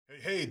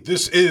Hey,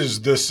 this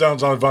is the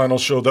Sounds on Vinyl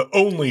show, the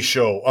only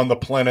show on the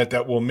planet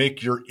that will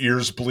make your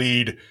ears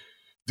bleed.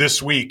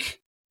 This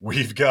week,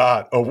 we've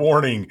got a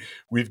warning,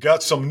 we've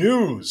got some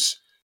news,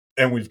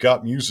 and we've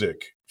got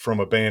music from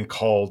a band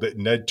called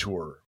Ned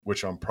Tour,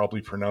 which I'm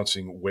probably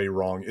pronouncing way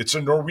wrong. It's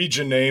a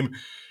Norwegian name,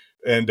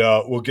 and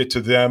we'll get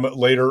to them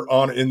later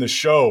on in the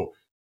show.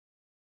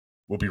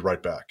 We'll be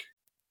right back.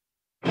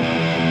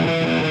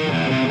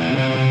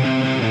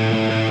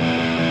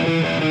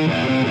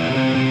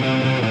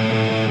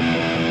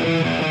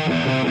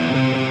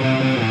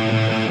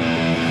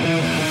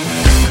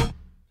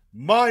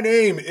 My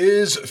name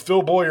is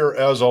Phil Boyer,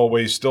 as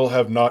always, still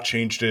have not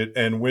changed it.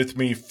 And with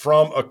me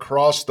from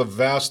across the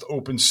vast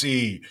open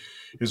sea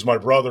is my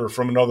brother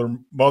from another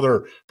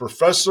mother,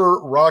 Professor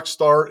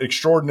Rockstar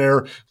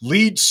Extraordinaire,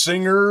 lead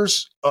singer.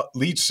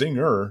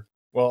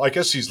 Well, I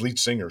guess he's lead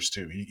singers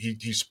too.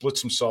 He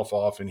splits himself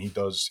off and he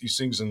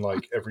sings in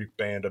like every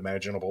band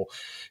imaginable,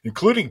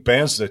 including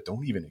bands that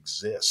don't even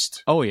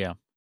exist. Oh, yeah.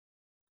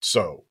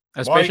 So,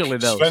 especially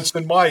Mike, those.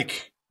 Svensson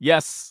Mike.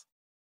 Yes.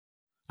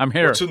 I'm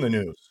here. What's in the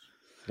news?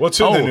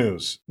 What's in the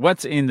news?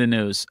 What's in the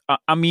news?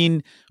 I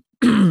mean,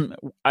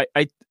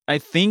 I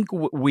think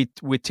we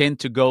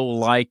tend to go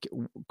like,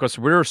 because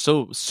we're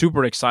so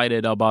super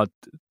excited about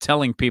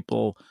telling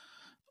people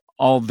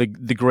all the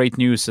great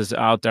news is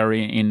out there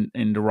in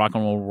the rock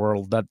and roll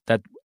world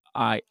that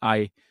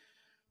I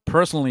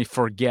personally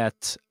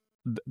forget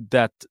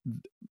that.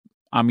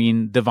 I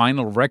mean, the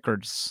vinyl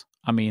records,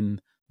 I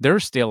mean, they're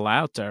still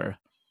out there,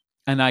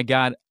 and I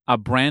got a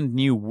brand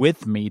new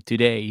with me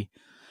today.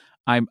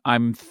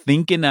 I'm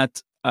thinking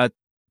at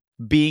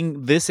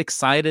being this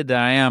excited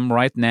that I am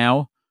right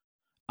now,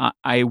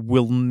 I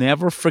will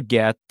never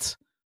forget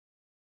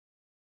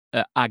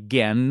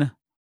again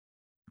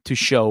to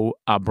show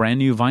a brand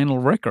new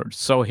vinyl record.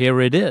 So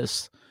here it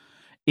is.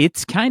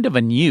 It's kind of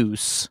a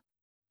news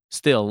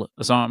still,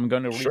 so I'm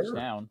going to reach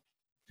down.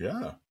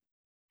 Yeah.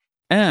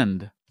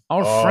 And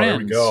our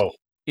friends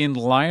in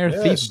Liar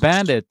Thief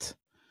Bandit,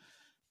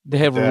 they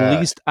have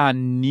released a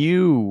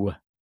new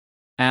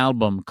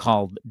album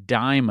called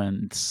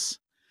Diamonds,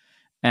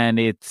 and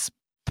it's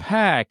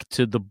packed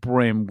to the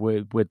brim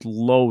with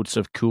loads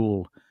of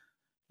cool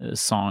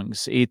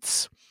songs.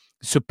 It's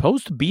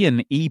supposed to be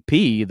an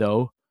EP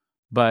though,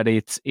 but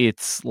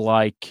it's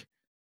like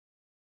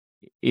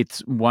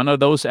it's one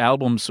of those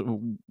albums.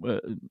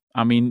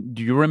 I mean,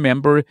 do you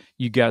remember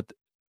you got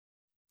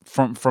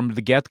from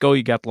the get-go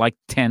you got like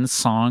 10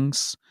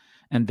 songs,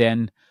 and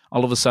then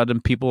all of a sudden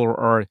people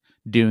are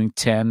doing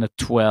 10,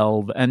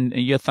 12, and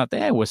you thought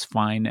it was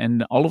fine.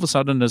 And all of a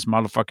sudden, those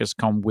motherfuckers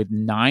come with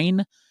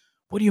 9.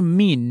 What do you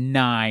mean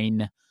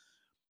 9?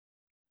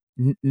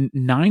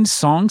 9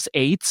 songs,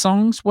 8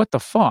 songs? What the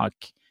fuck?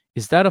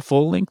 Is that a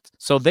full length?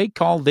 So they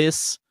call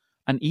this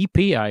an EP,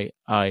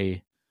 I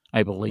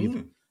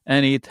believe,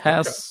 and it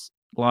has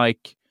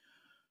like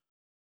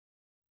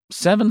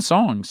 7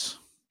 songs.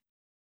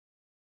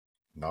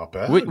 Not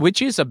bad.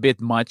 Which is a bit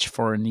much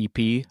for an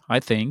EP, I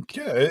think.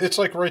 Yeah, it's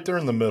like right there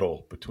in the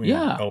middle between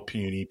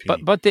LP and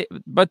EP.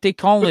 But they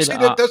call it. See,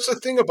 that's the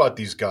thing about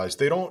these guys.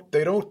 They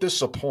don't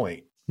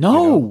disappoint.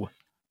 No,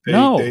 you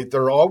know?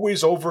 They're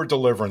always over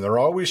delivering. They're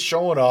always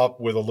showing up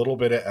with a little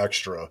bit of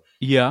extra.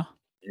 Yeah,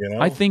 you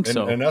know, I think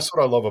so. And that's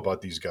what I love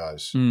about these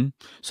guys.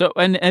 So,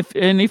 and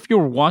if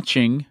you're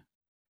watching,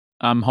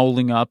 I'm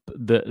holding up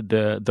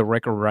the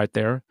record right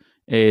there.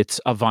 It's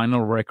a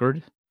vinyl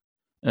record.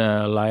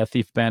 Liar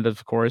Thief Bandit,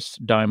 of course,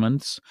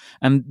 Diamonds,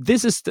 and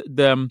this is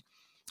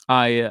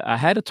I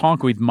had a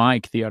talk with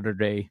Mike the other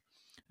day.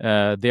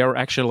 They're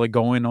actually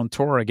going on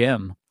tour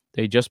again.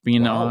 They just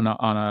been on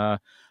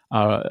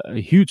a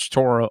huge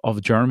tour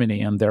of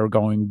Germany, and they're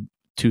going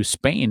to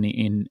Spain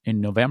in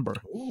November.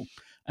 Ooh,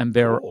 and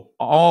they're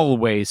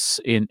always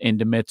in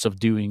the midst of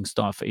doing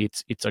stuff.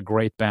 It's a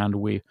great band.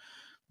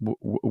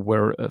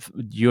 We're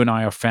you and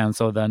I are fans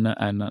of them,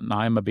 and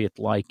I'm a bit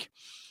like.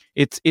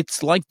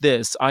 It's like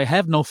this. I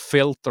have no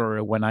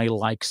filter when I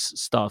like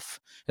stuff,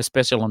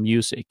 especially on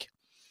music.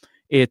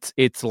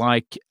 It's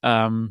like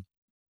I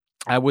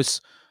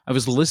was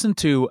listening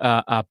to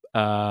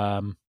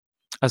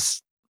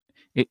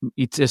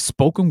it's a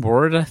spoken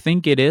word. I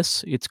think it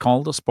is. It's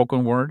called a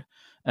spoken word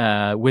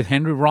with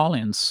Henry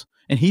Rollins,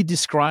 and he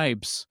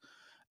describes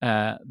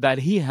that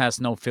he has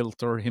no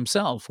filter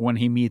himself when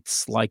he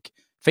meets like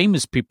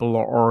famous people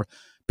or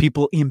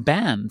people in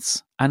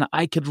bands, and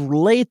I could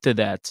relate to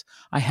that.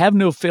 I have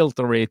no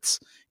filter. It's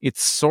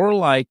sort of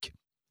like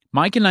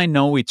Mike and I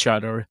know each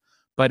other,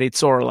 but it's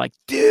sort of like,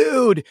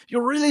 dude, you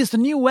released a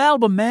new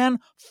album, man.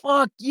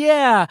 Fuck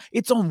yeah.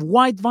 It's on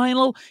white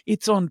vinyl.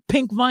 It's on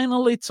pink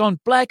vinyl. It's on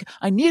black.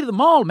 I need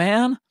them all,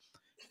 man.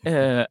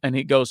 And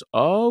he goes,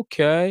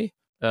 okay.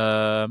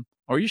 Are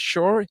you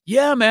sure?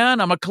 Yeah,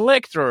 man. I'm a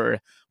collector.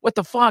 What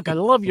the fuck? I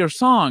love your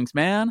songs,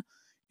 man.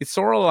 It's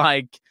sort of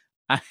like,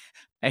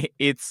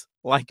 it's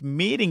like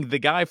meeting the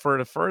guy for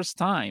the first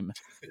time.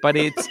 But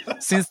it's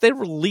since they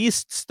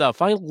released stuff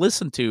I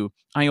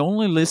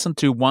only listen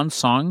to one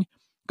song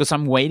because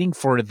I'm waiting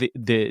for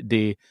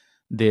the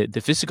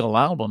the physical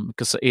album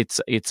because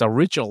it's a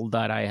ritual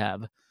that I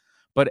have.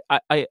 But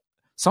I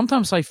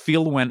sometimes I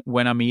feel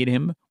when I meet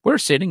him, we're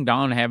sitting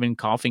down having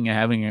coffee and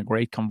having a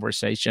great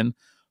conversation,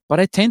 but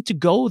I tend to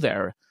go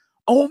there.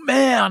 Oh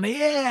man,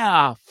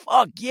 yeah,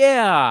 fuck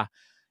yeah,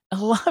 I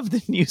love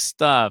the new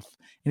stuff,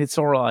 and it's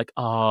sort of like,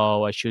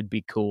 oh, I should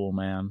be cool,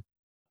 man.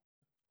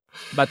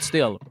 But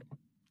still,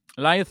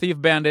 Lion Thief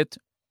Bandit,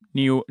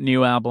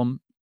 new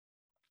album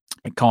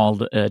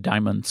called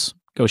Diamonds.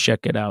 Go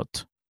check it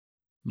out,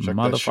 Check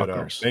that shit out.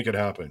 motherfuckers. Make it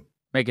happen.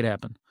 Make it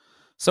happen.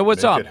 So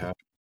what's Make up? it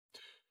happen.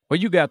 What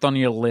you got on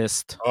your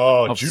list?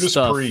 Oh, of Judas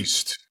stuff?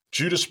 Priest.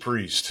 Judas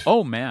Priest.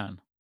 Oh man.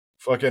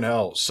 Fucking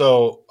hell.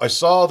 So I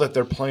saw that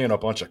they're playing a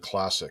bunch of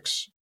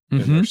classics in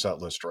their set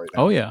list right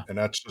now. Oh yeah. And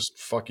that's just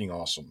fucking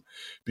awesome.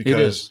 It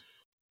Because is.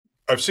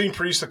 I've seen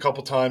Priest a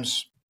couple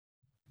times.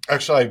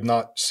 Actually, I've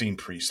not seen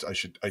Priest.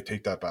 I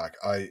take that back.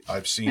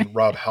 I've seen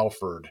Rob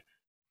Halford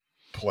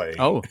play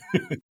Oh.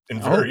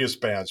 in various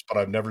bands, but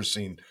I've never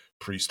seen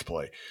Priest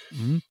play.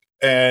 Mm-hmm.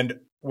 And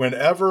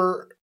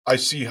whenever I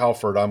see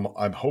Halford,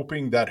 I'm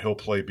hoping that he'll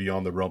play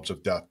Beyond the Realms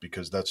of Death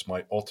because that's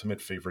my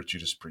ultimate favorite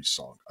Judas Priest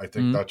song. I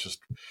think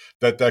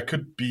that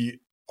could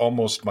be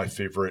almost my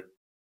favorite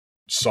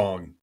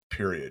song,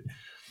 period.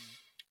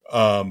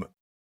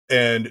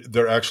 And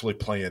they're actually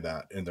playing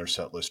that in their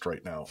set list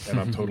right now. And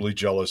I'm totally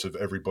jealous of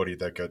everybody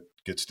that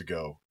gets to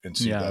go and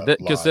see that.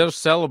 Because they're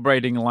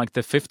celebrating like the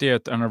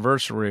 50th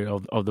anniversary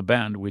of the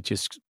band, which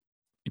is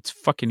it's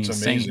fucking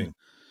insane. Amazing.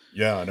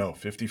 Yeah, I know.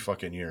 50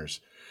 fucking years.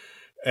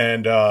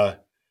 And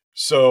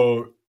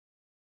so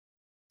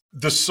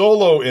the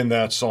solo in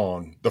that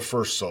song, the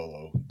first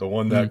solo, the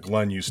one that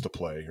Glenn used to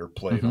play or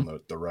played on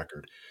the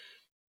record,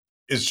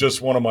 is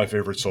just one of my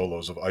favorite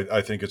solos.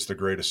 I think it's the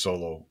greatest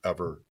solo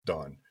ever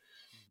done.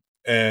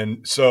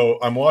 And so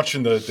I'm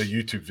watching the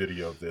YouTube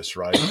video of this,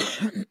 right?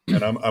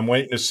 And I'm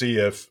waiting to see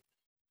if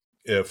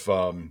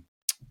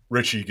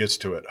Richie gets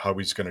to it, how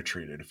he's going to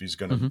treat it. If he's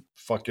going to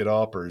fuck it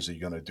up or is he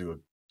going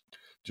to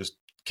just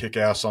kick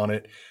ass on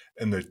it?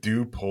 And the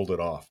dude pulled it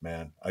off,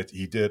 man.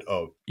 He did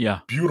a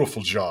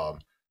beautiful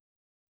job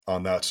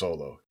on that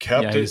solo.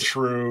 Kept it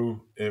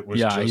true. It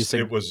was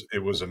it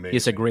was amazing.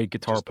 He's a great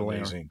guitar player.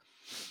 Amazing.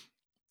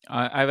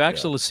 I've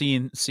actually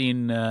seen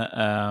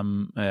not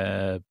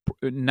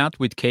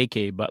with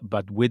KK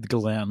but with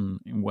Glenn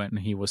when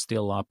he was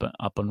still up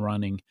and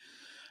running,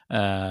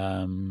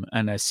 and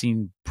I've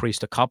seen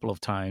Priest a couple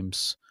of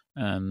times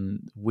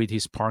with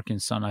his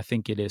Parkinson. I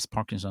think it is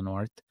Parkinson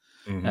art.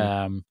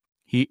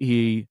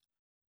 He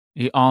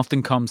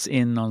often comes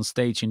in on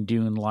stage and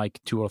doing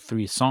like 2 or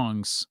 3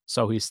 songs,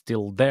 so he's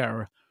still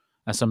there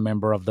as a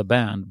member of the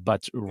band.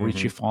 But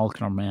Richie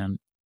Faulkner, man,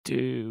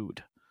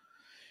 dude.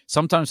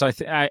 Sometimes I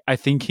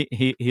think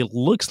he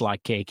looks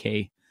like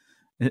KK,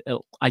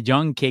 a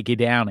young KK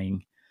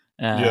Downing,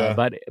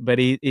 but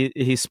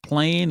he's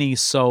playing.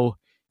 It's so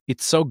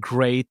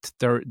great.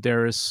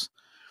 There's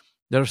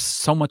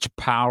so much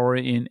power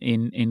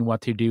in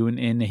what he's doing,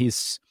 and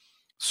he's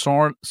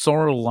sort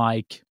of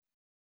like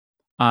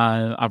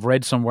I've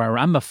read somewhere.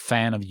 I'm a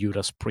fan of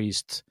Judas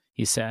Priest.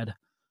 He said,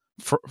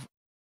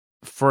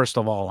 first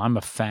of all, I'm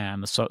a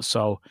fan.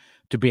 So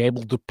to be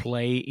able to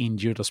play in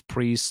Judas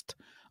Priest,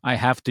 I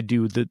have to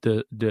do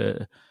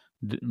the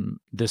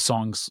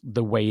songs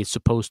the way it's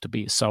supposed to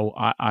be. So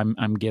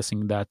I'm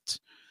guessing that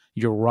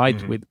you're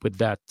right with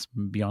that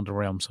Beyond the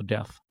Realms of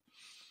Death.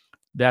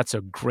 That's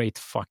a great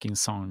fucking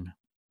song.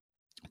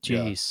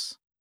 Jeez.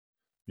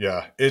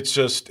 Yeah, it's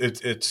just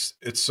it's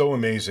so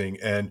amazing,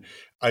 and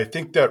I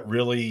think that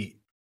really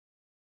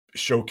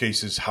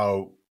showcases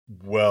how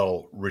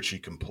well Richie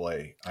can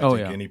play. I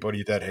think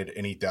anybody that had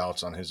any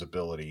doubts on his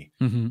ability.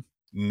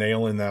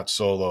 Nailing that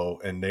solo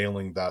and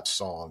nailing that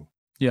song.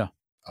 Yeah.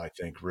 I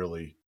think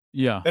really.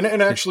 Yeah.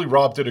 And actually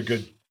Rob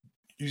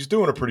he's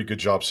doing a pretty good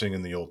job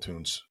singing the old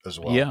tunes as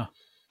well. Yeah.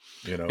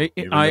 You know,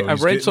 I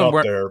read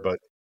somewhere there, but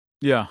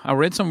I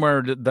read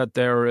somewhere that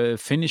they're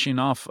finishing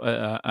off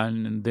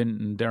and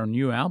then their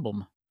new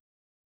album.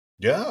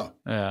 Yeah.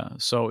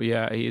 So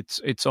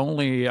it's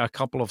only a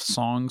couple of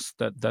songs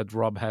that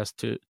Rob has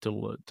to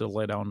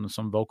lay down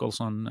some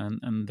vocals on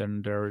and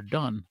then they're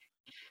done.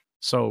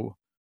 So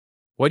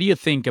what do you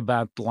think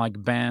about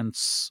like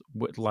bands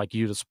with like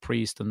Judas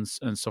Priest and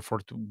so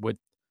forth with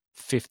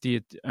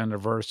 50th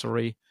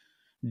anniversary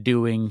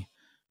doing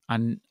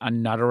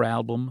another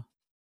album?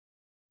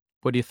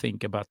 What do you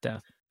think about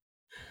that?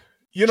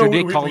 You know,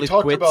 we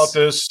talked about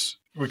this.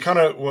 We kind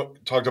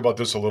of talked about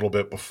this a little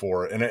bit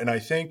before, and I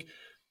think,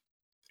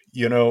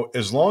 you know,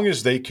 as long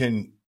as they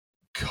can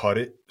cut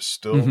it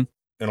still,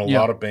 and a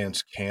lot of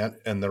bands can't,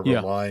 and they're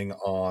relying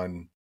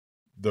on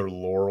their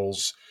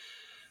laurels.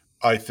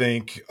 I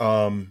think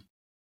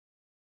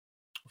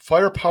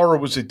Firepower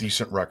was a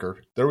decent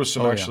record. There was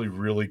some actually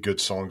really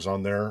good songs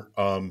on there.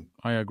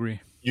 I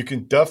agree. You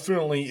can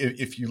definitely,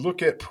 if you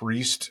look at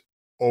Priest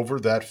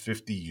over that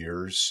 50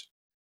 years,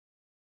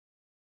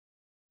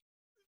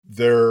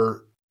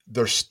 their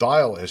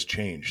style has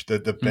changed.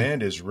 The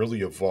band has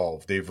really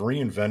evolved. They've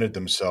reinvented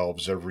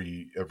themselves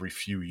every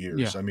few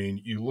years. I mean,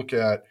 you look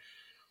at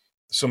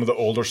some of the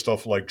older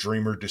stuff like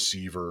Dreamer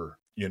Deceiver,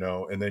 you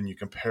know, and then you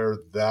compare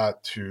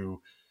that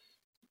to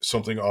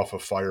something off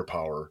of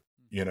Firepower,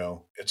 you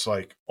know, it's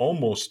like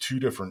almost two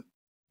different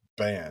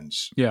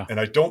bands. Yeah. And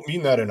I don't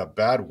mean that in a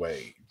bad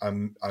way. I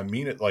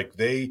mean it like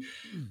they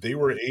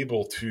were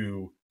able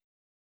to,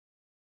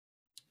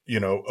 you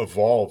know,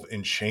 evolve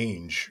and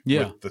change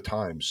with the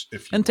times,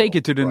 if you and take will,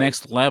 it to the right?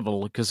 next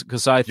level.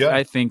 Because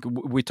I think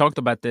we talked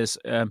about this.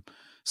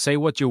 Say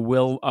what you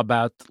will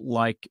about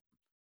like.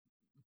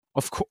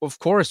 Of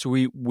course,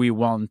 we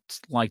want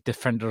like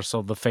Defenders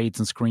of the Fates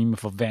and Scream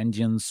for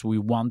Vengeance. We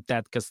want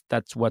that because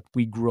that's what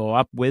we grew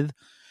up with.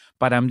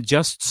 But I'm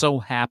just so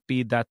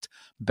happy that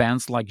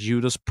bands like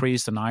Judas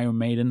Priest and Iron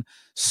Maiden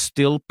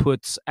still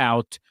puts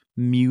out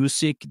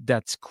music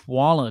that's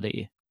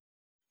quality.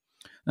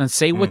 And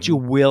say what you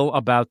will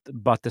about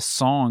the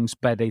songs,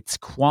 but it's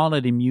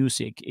quality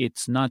music.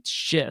 It's not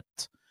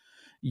shit.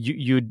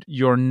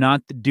 You're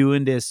not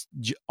doing this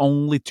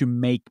only to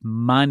make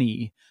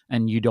money,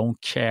 and you don't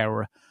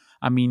care.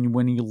 I mean,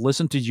 when you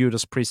listen to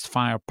Judas Priest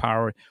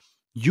Firepower,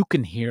 you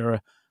can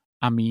hear,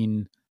 I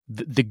mean,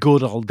 the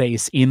good old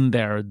days in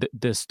there,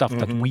 the stuff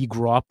that we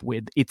grew up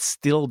with. It's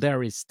still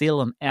there. It's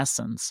still an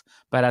essence.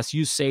 But as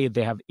you say,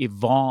 they have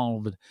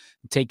evolved,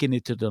 taken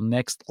it to the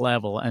next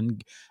level,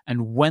 and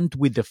went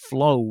with the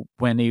flow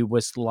when it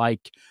was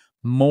like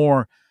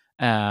more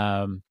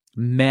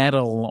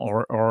metal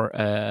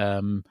or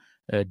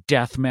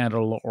death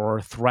metal or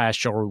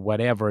thrash or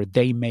whatever.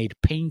 They made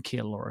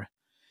Painkiller.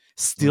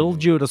 Still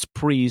Judas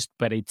Priest,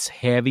 but it's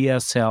heavy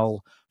as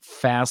hell,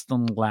 fast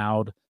and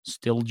loud.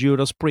 Still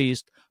Judas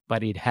Priest,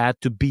 but it had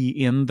to be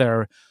in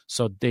there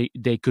so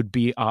they could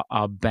be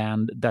a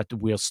band that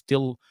we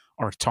still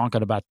are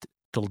talking about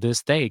till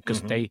this day,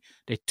 because they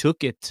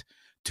took it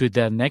to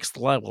the next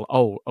level.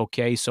 Oh,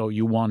 okay, so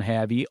you want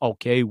heavy?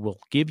 Okay, we'll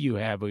give you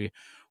heavy.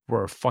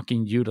 We're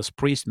fucking Judas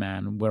Priest,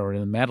 man. We're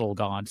the metal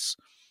gods.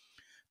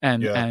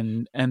 And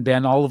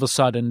then all of a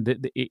sudden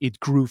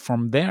it grew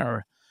from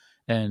there.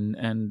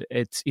 And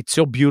it's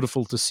so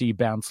beautiful to see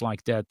bands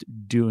like that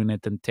doing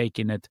it and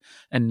taking it,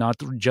 and not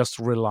just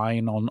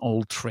relying on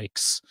old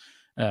tricks.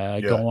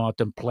 Go out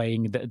and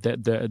playing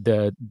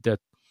the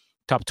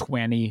top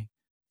 20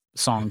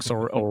 songs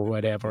or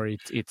whatever.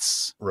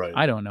 It's right.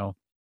 I don't know.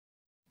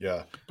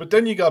 Yeah, but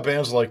then you got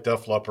bands like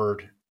Def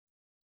Leppard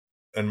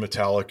and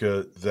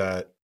Metallica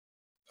that,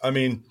 I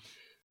mean,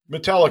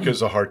 Metallica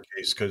is a hard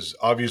case because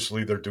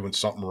obviously they're doing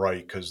something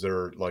right, because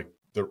they're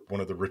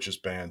one of the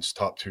richest bands,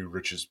 top 2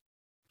 richest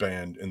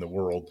band in the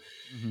world.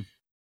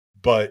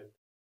 But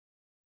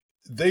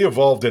they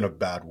evolved in a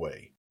bad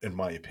way, in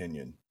my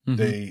opinion.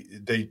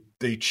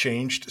 They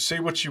changed. Say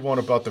what you want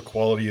about the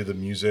quality of the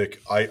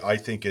music. I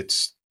think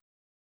it's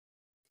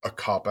a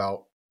cop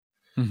out.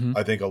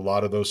 I think a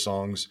lot of those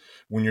songs,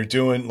 when you're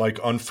doing like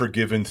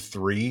Unforgiven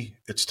 3,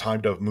 it's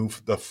time to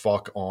move the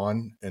fuck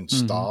on and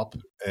stop.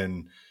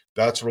 And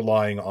that's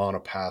relying on a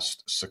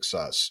past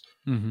success.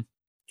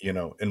 You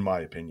know, in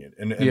my opinion.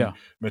 And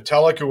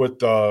Metallica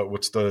with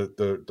what's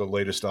the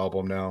latest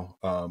album now?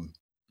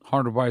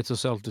 Hardwired to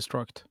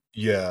Self-Destruct.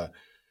 Yeah.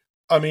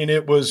 I mean,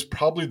 it was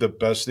probably the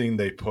best thing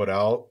they put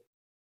out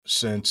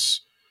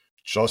since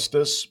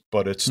Justice,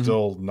 but it's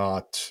still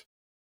not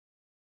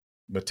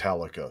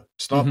Metallica.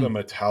 It's not the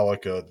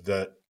Metallica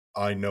that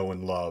I know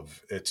and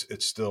love. It's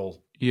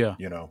still, you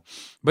know.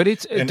 But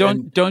it's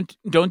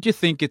don't you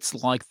think it's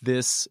like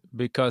this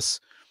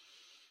because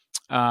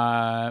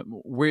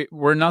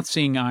we're not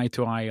seeing eye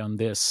to eye on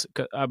this,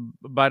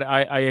 but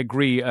I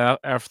agree.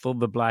 After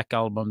the Black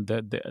Album,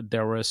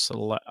 there was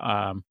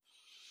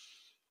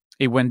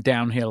it went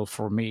downhill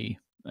for me.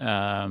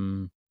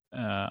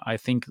 I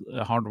think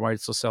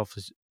Hardwired to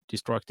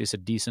Self-Destruct is a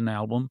decent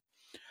album,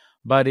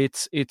 but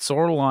it's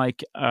sort of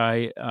like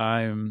I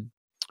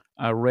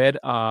read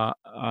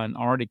an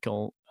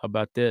article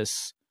about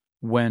this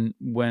when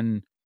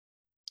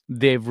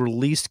they've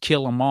released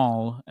Kill 'Em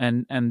All,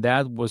 and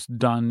that was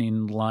done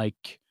in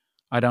like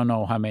I don't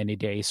know how many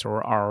days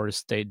or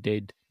hours they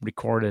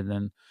recorded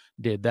and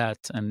did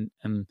that, and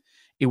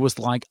it was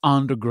like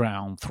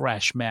underground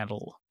thrash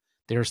metal.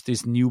 There's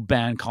this new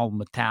band called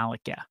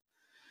Metallica,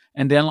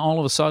 and then all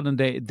of a sudden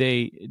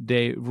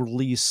they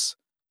release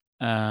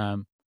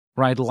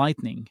Ride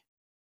Lightning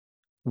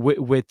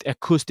with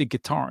acoustic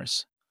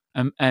guitars,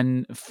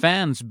 and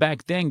fans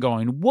back then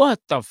going,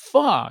 "What the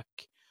fuck?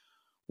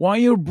 Why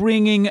you're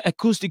bringing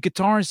acoustic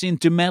guitars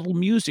into metal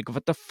music?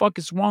 What the fuck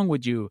is wrong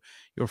with you?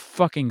 You're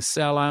fucking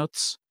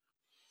sellouts."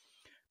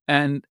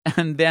 And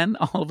then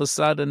all of a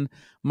sudden,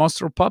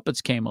 Master of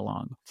Puppets came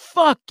along.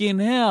 Fucking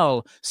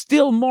hell!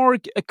 Still more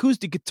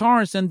acoustic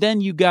guitars, and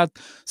then you got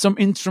some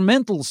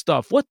instrumental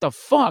stuff. What the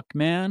fuck,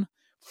 man?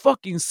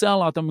 Fucking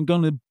sellout! I'm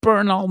gonna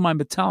burn all my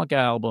Metallica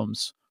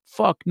albums.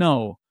 Fuck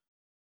no.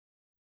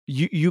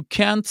 You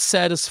can't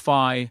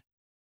satisfy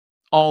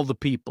all the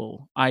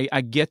people.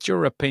 I get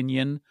your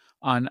opinion,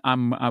 and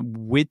I'm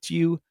with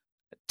you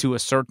to a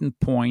certain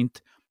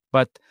point,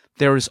 but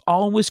there is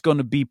always going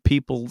to be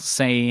people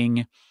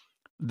saying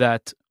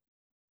that,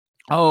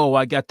 oh,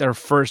 I got their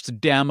first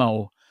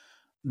demo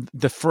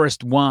the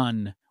first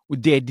one.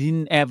 They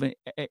didn't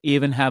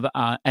even have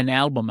an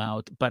album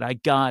out, but I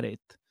got it,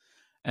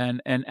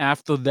 and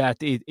after that,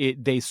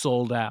 they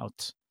sold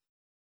out.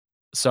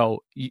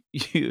 So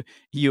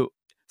you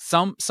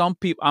some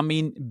people, I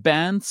mean,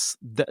 bands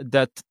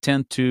that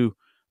tend to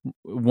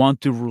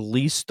want to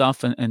release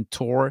stuff and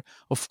tour,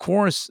 of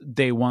course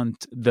they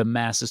want the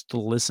masses to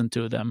listen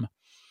to them.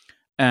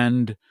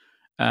 And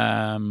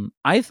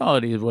I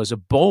thought it was a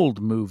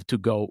bold move to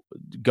go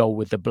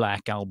with the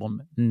Black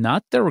Album.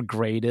 Not their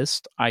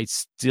greatest. I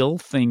still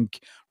think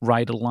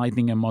Ride the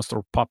Lightning and Master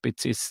of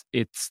Puppets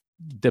it's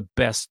the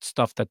best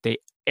stuff that they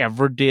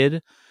ever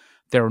did.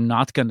 They're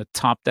not going to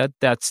top that.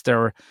 That's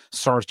their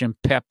Sergeant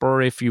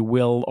Pepper, if you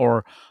will,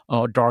 or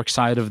Dark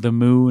Side of the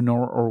Moon,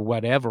 or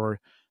whatever,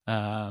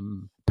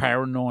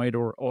 Paranoid,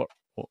 or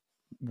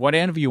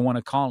whatever you want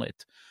to call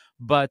it.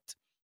 But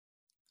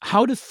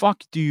how the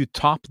fuck do you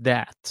top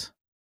that?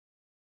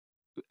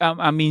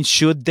 I mean,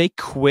 should they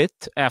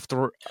quit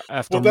after?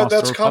 Well,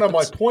 that's kind of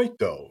my point,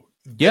 though.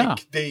 Yeah,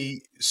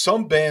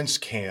 some bands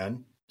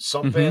can,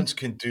 bands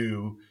can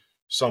do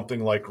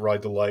something like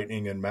Ride the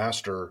Lightning and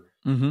Master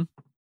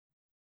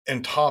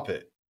and top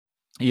it.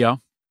 Yeah,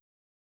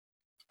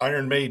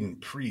 Iron Maiden,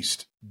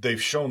 Priest,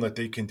 they've shown that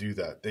they can do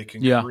that. They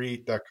can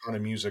create that kind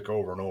of music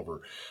over and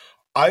over.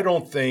 I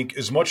don't think,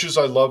 as much as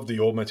I love the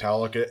old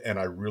Metallica, and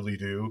I really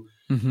do,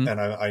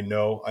 and I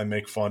know I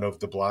make fun of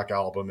the Black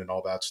Album and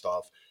all that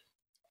stuff,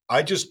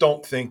 I just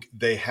don't think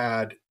they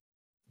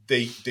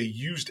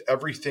used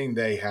everything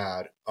they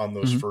had on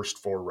those first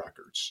 4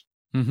 records.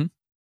 I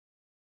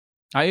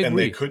agree. And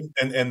they couldn't,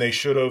 and they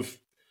should have.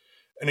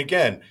 And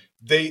again,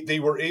 they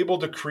were able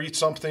to create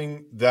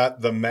something that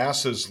the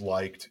masses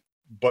liked.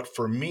 But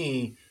for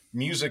me,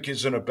 music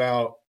isn't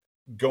about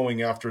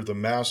going after the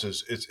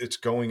masses. It's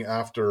going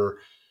after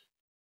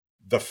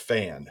the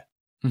fan.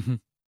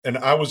 And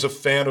I was a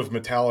fan of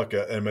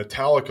Metallica, and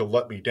Metallica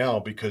let me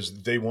down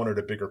because they wanted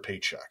a bigger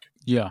paycheck.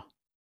 Yeah.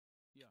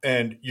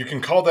 And you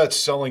can call that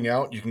selling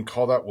out. You can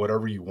call that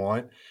whatever you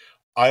want.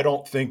 I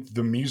don't think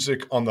the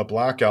music on the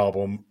Black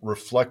Album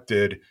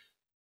reflected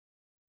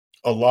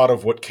a lot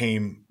of what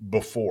came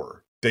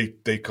before.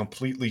 They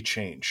completely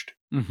changed.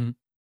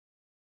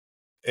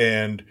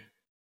 And,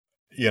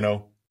 you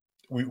know,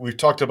 we've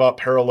talked about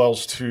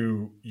parallels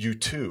to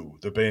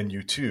U2, the band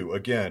U2.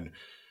 Again,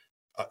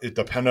 it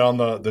depended on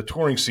the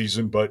touring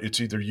season, but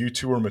it's either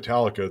U2 or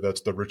Metallica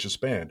that's the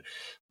richest band.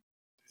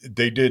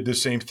 They did the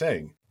same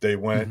thing. They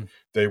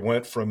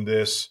went from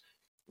this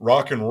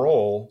rock and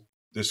roll,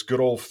 this good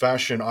old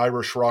fashioned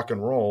Irish rock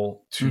and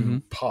roll,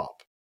 to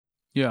pop.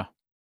 Yeah.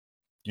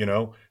 You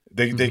know,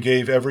 they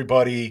gave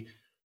everybody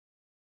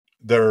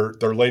their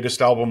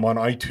latest album on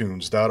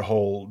iTunes, that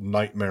whole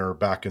nightmare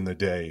back in the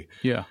day.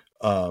 Yeah.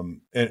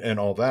 And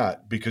all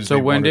that, because so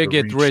when they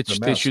get rich,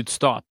 they should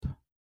stop.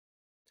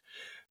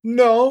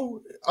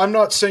 No, I'm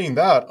not saying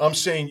that. I'm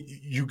saying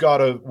you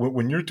gotta,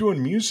 when you're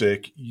doing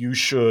music, you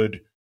should,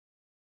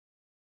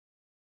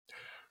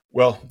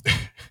 well,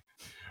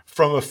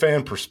 from a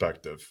fan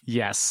perspective,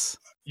 yes,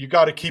 you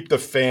got to keep the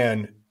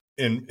fan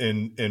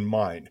in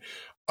mind.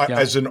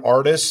 As an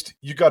artist,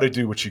 you got to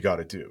do what you got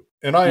to do.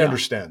 And I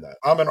understand that.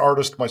 I'm an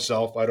artist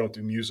myself. I don't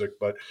do music,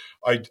 but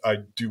I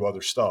do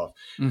other stuff.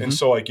 And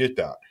so I get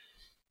that.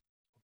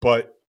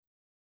 But,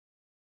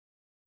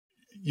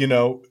 you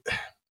know,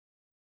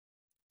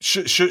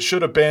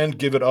 should a band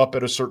give it up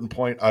at a certain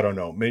point? I don't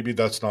know. Maybe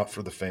that's not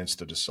for the fans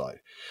to decide.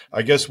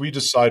 I guess we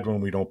decide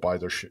when we don't buy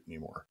their shit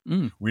anymore.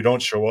 We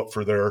don't show up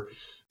for their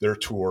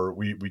tour.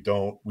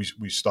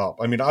 We stop.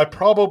 I mean, I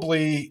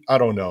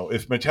don't know.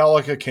 If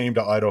Metallica came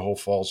to Idaho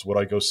Falls, would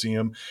I go see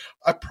them?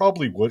 I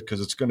probably would, because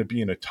it's going to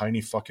be in a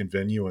tiny fucking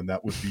venue, and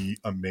that would be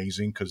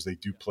amazing because they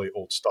do play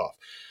old stuff.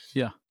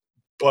 Yeah.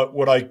 But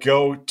would I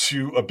go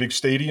to a big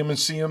stadium and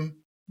see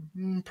them?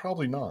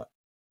 Probably not.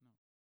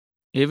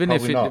 Even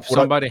if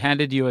somebody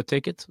handed you a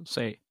ticket,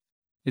 say,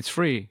 it's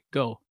free,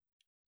 go.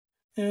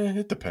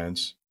 It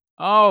depends.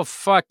 Oh,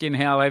 fucking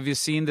hell. Have you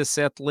seen the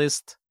set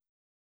list?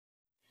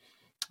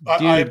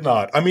 I have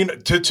not. I mean,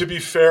 to be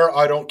fair,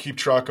 I don't keep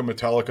track of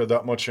Metallica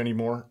that much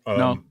anymore.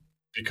 No.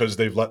 Because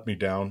they've let me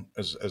down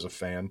as a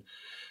fan.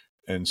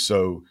 And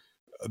so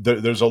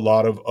there's a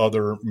lot of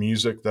other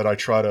music that I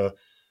try to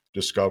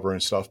discover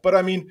and stuff. But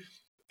I mean,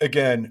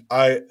 again,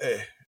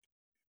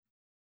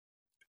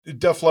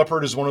 Def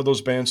Leppard is one of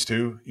those bands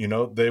too. You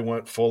know, they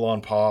went full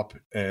on pop,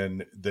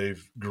 and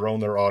they've grown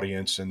their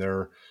audience, and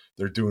they're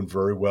doing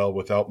very well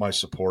without my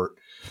support.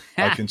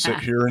 I can sit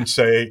here and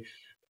say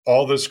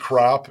all this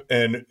crap,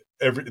 and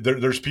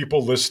there's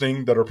people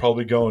listening that are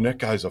probably going, that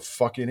guy's a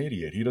fucking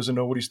idiot. He doesn't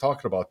know what he's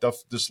talking about.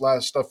 This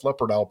last Def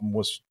Leppard album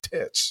was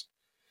tits.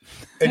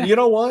 And you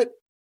know what?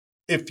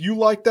 If you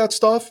like that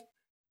stuff,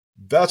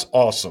 that's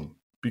awesome,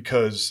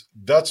 because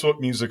that's what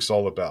music's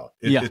all about.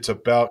 It's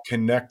about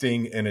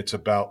connecting, and it's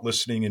about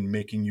listening and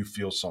making you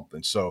feel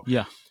something. So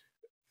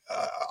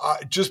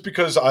just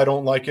because I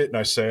don't like it and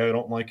I say I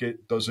don't like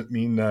it doesn't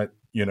mean that,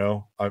 you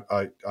know,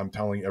 I'm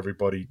telling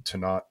everybody to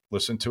not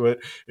listen to it,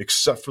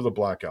 except for the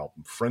Black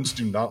Album. Friends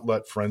do not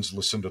let friends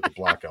listen to the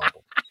Black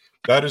Album.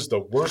 That is the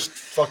worst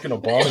fucking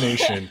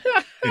abomination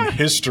in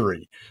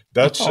history.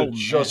 That should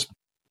just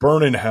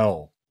burn in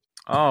hell.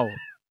 Oh,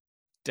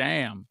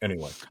 damn.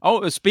 Anyway.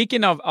 Oh,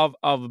 speaking of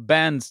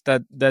bands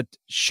that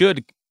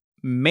should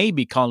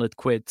maybe call it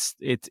quits,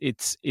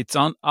 it's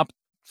on up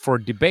for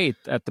debate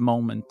at the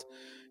moment,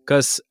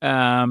 because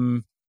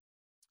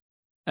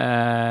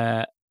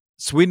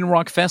Sweden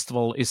Rock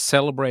Festival is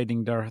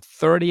celebrating their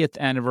 30th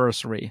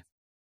anniversary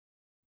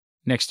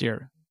next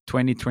year,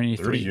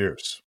 2023. 30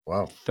 years.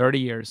 Wow. 30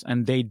 years.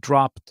 And they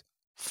dropped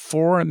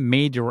 4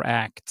 major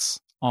acts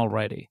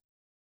already.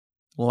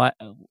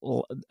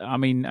 I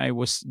mean, I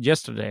was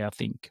yesterday, I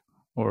think,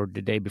 or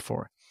the day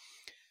before.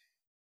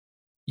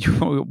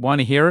 You want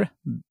to hear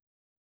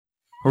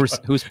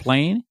who's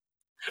playing?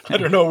 I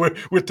don't know.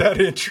 With that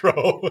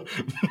intro,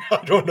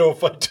 I don't know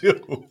if I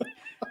do.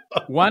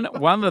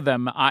 one of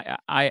them,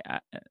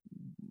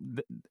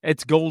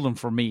 it's golden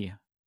for me.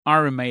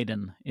 Iron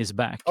Maiden is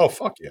back. Oh,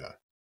 fuck yeah.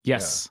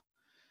 Yes.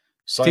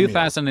 Yeah.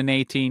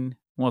 2018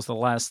 was the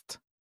last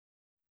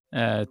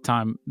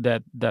time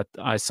that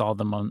I saw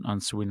them on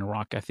Sweden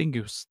Rock. I think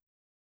it was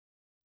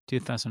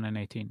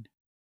 2018.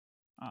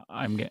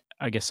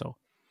 I guess so.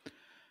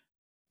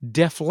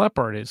 Def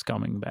Leppard is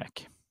coming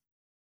back.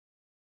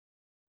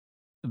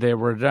 They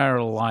were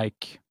there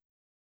like,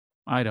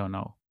 I don't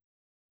know,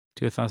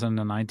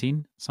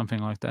 2019, something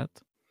like that.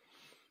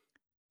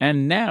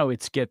 And now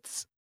it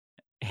gets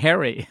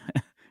hairy.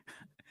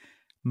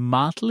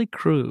 Motley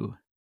Crue.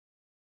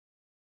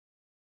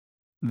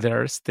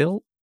 They're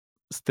still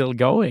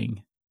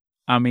going.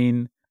 I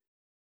mean,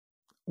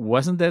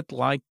 wasn't that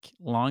like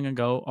long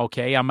ago?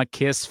 Okay, I'm a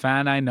Kiss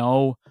fan, I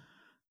know.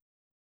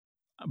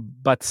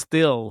 But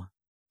still,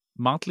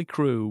 Motley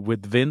Crue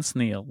with Vince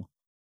Neil.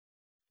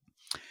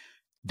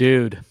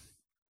 Dude.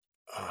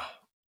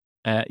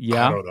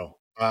 Yeah. I don't know.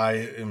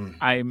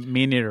 I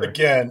mean neither.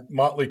 Again,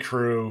 Motley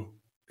Crue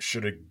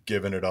should have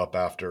given it up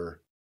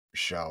after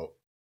Shout.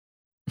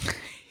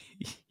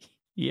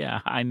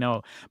 Yeah, I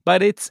know.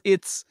 But it's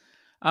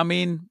I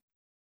mean,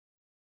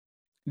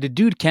 the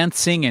dude can't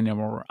sing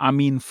anymore. I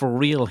mean, for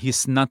real,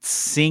 he's not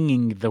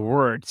singing the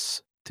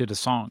words to the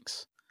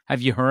songs.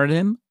 Have you heard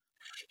him?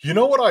 You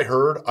know what I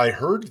heard? I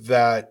heard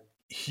that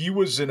he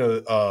was in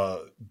a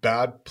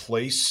bad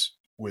place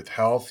with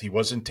health. He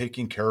wasn't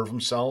taking care of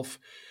himself.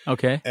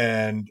 Okay.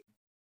 And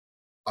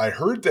I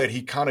heard that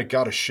he kind of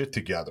got his shit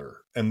together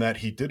and that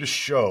he did a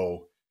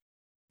show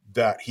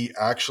that he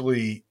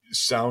actually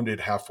sounded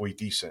halfway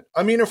decent.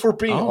 I mean, if we're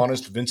being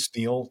honest, Vince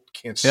Neil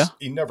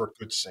he never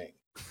could sing.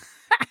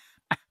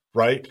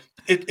 Right?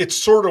 It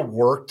sort of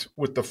worked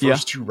with the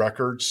first 2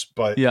 records,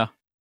 but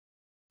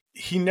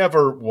he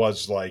never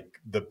was like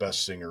the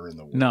best singer in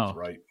the world,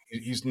 right?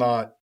 He's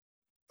not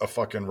a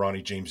fucking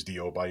Ronnie James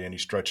Dio by any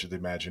stretch of the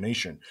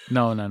imagination.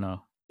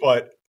 No.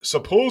 But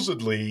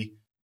supposedly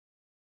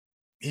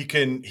he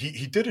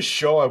did a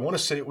show. I want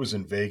to say it was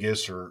in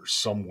Vegas or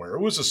somewhere.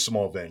 It was a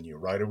small venue,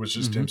 right? It was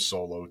just him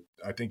solo.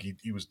 I think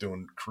he was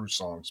doing Crue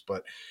songs,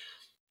 but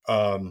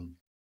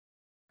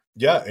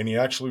yeah, and he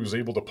actually was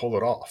able to pull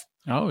it off.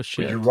 Oh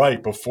shit! But you're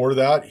right. Before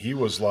that, he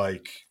was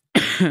like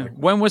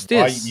when was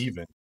this?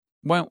 Even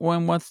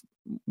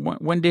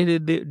when did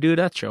he do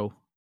that show?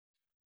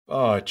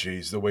 Oh,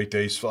 geez, the way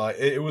days fly.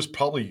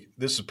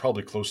 This is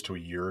probably close to a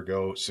year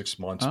ago, 6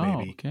 months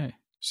maybe. Okay,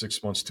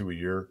 6 months to a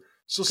year.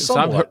 So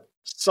somewhat.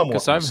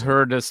 Because I've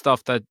heard the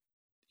stuff that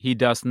he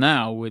does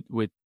now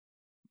with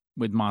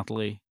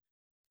Motley.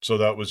 So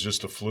that was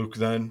just a fluke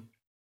then?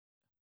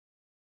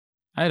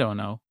 I don't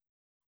know.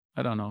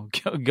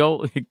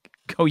 Go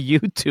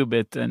YouTube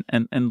it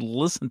and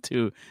listen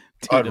to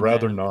I'd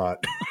rather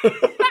not.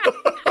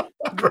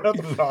 I'd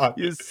rather not.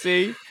 You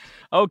see?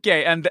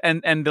 Okay, and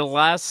the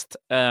last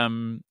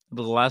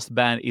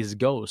band is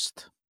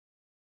Ghost.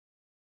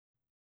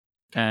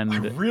 And I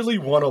really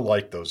want to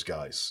like those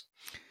guys.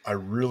 I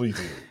really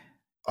do.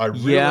 I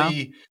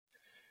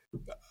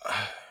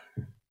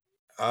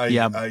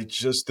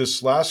just,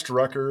 this last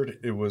record,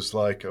 it was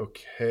like,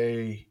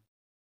 okay,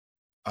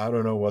 I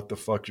don't know what the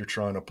fuck you're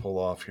trying to pull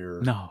off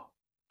here. No,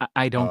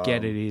 I don't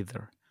get it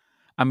either.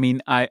 I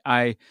mean,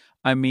 I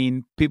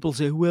mean, people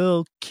say,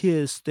 well,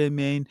 Kiss, I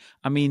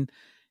mean,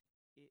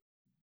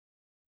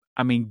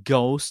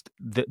 Ghost,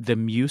 the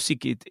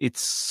music,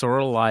 it's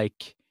sort of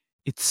like,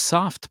 it's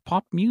soft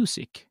pop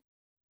music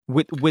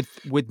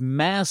with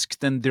masks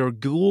and their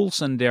ghouls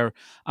and their,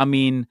 I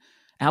mean,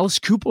 Alice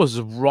Cooper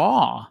was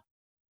raw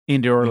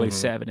in the early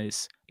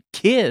 70s.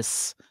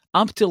 Kiss,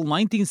 up till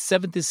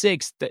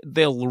 1976,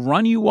 they'll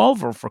run you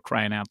over, for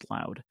crying out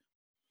loud.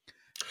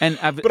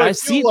 But I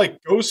feel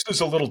like Ghost is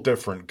a little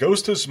different.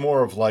 Ghost is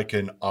more of like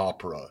an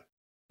opera,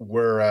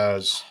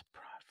 whereas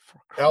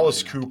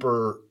Alice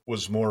Cooper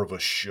was more of a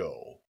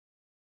show,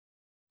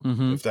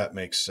 if that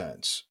makes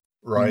sense,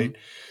 right?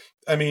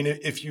 I mean,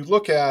 if you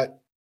look at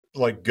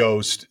like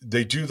Ghost,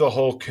 they do the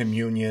whole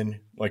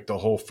communion, like the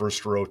whole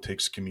first row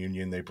takes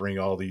communion. They bring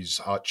all these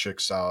hot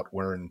chicks out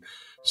wearing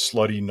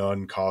slutty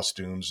nun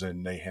costumes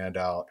and they hand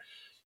out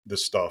the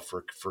stuff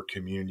for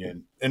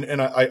communion.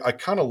 And I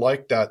kind of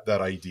like that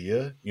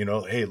idea, you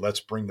know, hey, let's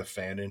bring the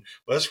fan in.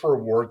 Let's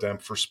reward them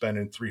for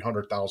spending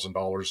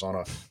 $300,000 on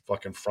a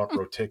fucking front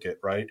row ticket,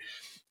 right?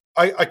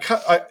 I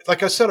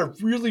like I said, I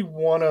really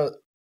want to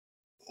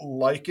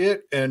like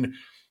it, and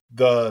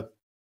but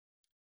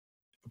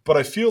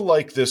I feel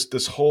like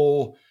this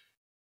whole,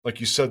 like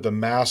you said, the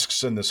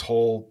masks and this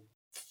whole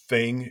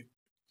thing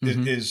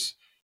is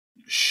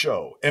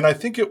show, and I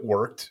think it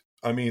worked.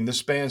 I mean,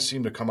 this band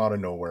seemed to come out of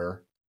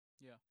nowhere.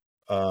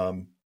 Yeah.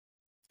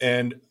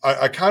 And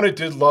I kind of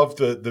did love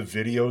the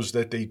videos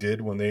that they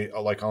did when they,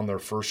 like, on their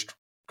first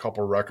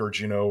couple records,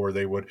 you know, where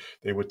they would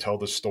tell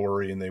the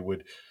story, and they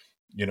would,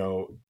 you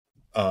know,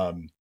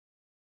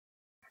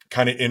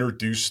 kind of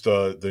introduce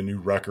the new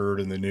record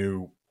and the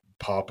new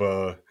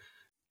Papa,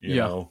 you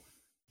know.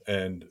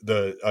 And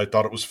I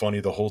thought it was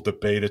funny, the whole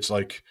debate. It's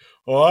like,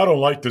 oh, I don't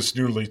like this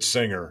new lead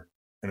singer.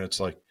 And it's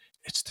like,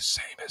 it's the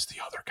same as the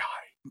other guy.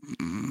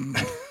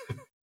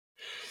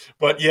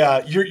 But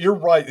yeah, you're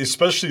right.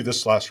 Especially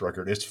this last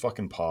record, it's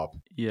fucking pop.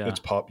 Yeah, it's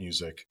pop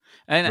music,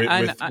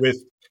 and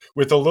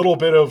with a little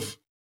bit of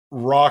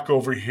rock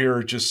over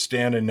here, just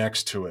standing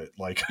next to it.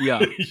 Like,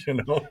 yeah, you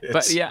know.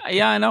 But yeah,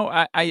 I know.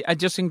 I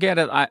just didn't get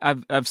it.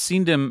 I've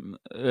seen them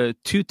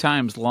 2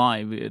 times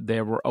live.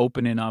 They were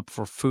opening up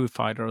for Foo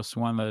Fighters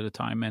one at a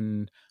time,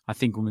 and I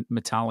think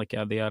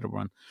Metallica the other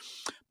one.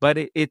 But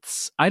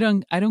it's I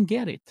don't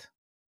get it.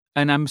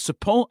 And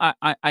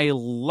I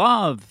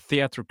love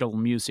theatrical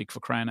music, for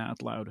crying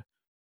out loud.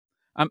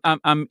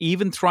 I'm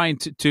even trying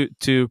to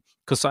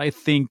because I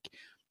think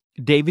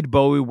David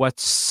Bowie was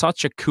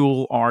such a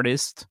cool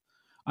artist.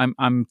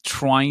 I'm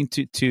trying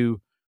to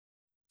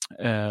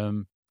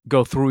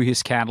go through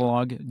his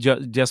catalog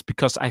just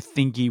because I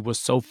think he was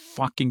so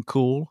fucking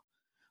cool.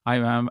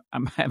 I'm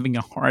having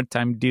a hard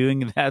time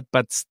doing that,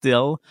 but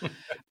still,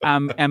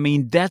 I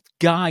mean, that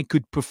guy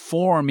could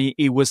perform.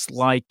 It was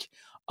like,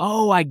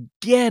 oh, I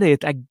get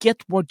it. I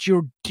get what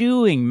you're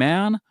doing,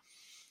 man.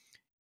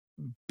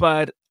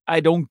 But I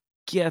don't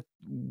get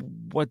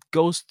what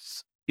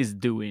Ghosts is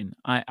doing.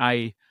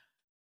 It's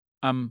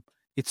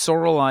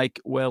sort of like,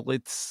 well,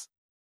 it's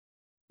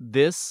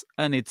this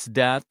and it's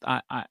that.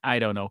 I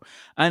don't know.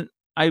 And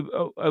I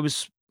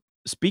was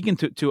speaking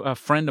to a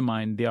friend of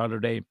mine the other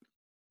day,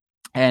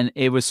 and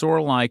it was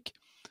sort of like,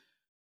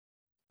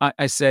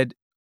 I said,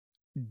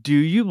 do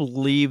you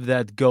believe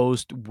that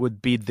Ghost would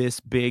be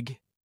this big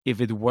if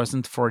it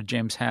wasn't for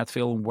James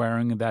Hetfield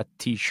wearing that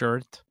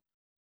T-shirt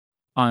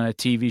on a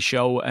TV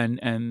show,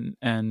 and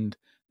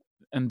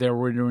they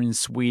were in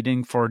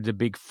Sweden for the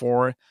Big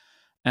Four,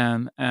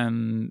 and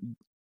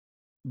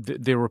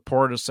the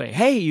reporters say,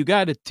 "Hey, you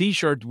got a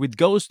T-shirt with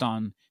Ghost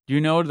on? Do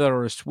you know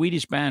they're a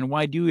Swedish band?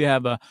 Why do you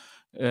have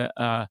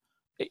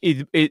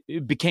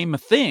it became a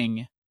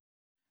thing?"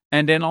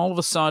 And then all of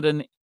a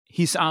sudden,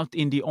 he's out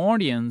in the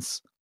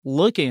audience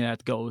looking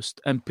at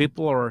Ghost, and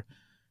people are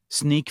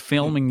sneak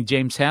filming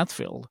James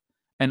Hetfield,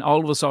 and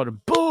all of a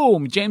sudden,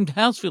 boom! James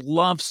Hetfield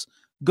loves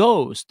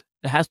Ghost.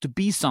 There has to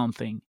be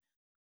something.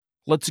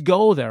 Let's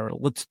go there.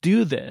 Let's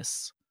do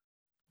this.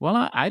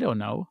 Well, I don't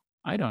know.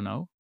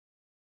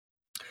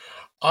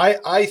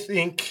 I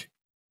think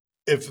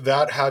if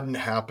that hadn't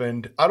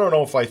happened, I don't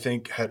know if I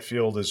think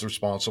Hetfield is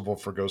responsible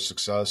for Ghost's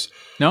success.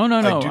 No.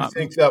 I do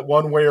think that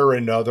one way or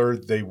another,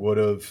 they would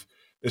have,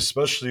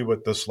 especially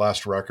with this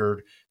last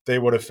record, they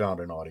would have found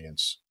an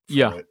audience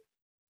for it.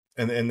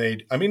 And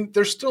I mean,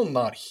 they're still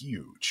not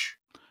huge.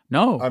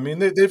 No. I mean,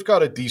 they've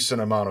got a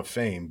decent amount of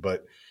fame,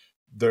 but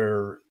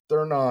they're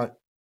not,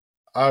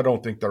 I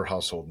don't think they're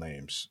household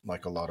names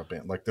like a lot of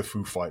bands, like the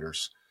Foo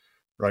Fighters,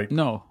 right?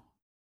 No.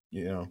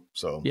 You know,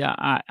 so. Yeah,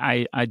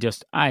 I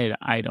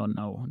don't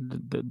know.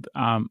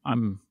 I'm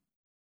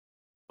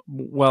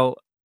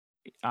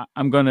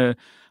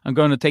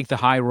gonna take the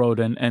high road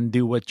and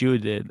do what you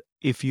did.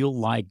 If you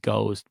like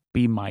Ghost,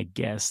 be my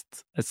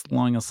guest, as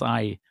long as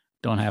I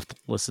don't have to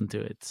listen to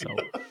it. So,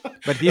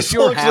 but if as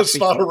long as it's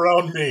not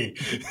around me,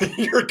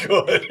 you're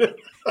good.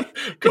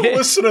 Go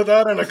listen to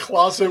that in a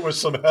closet with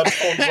some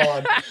headphones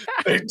on.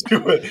 They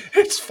do it.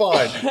 It's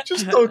fine.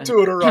 Just don't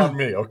do it around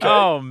me, okay?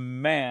 Oh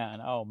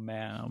man.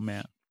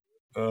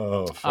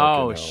 Oh,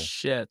 oh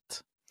shit.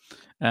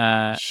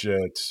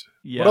 Shit.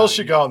 Yeah. What else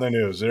you got in the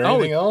news? Is there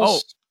anything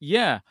else? Oh,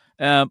 yeah.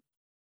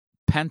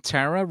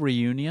 Pantera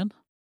reunion.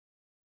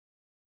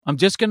 I'm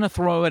just gonna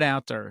throw it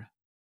out there.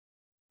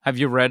 Have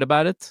you read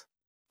about it?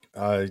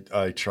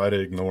 I try to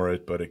ignore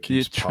it, but it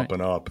keeps popping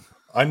up.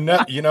 I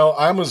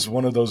was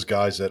one of those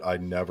guys that I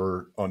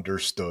never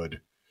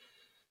understood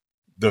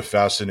the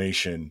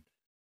fascination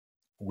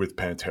with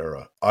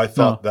Pantera. I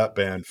thought that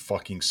band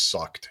fucking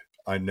sucked.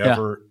 I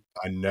never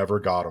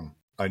got them.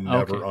 I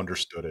never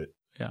understood it.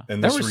 Yeah,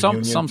 and there were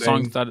some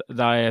songs that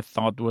I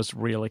thought was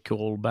really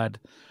cool, but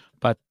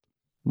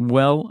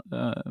well,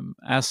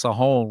 as a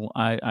whole,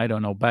 I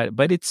don't know,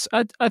 but it's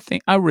I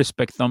think I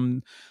respect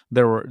them.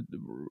 They were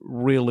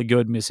really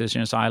good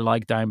musicians. I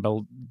like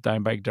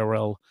Dimebag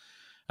Darrell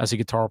as a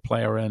guitar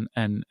player and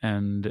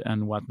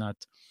whatnot.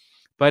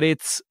 But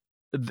it's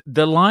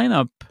the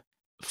lineup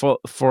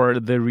for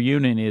the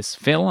reunion is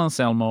Phil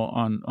Anselmo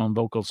on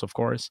vocals, of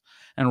course,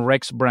 and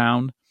Rex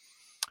Brown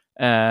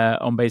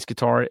on bass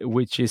guitar,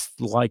 which is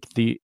like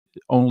the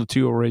only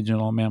two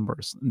original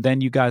members.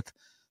 Then you got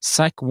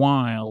Zakk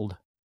Wylde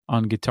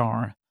on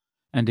guitar,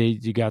 and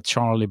you got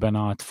Charlie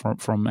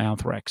Benante from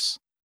Anthrax.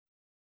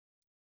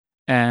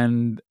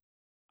 And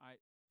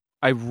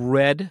I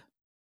read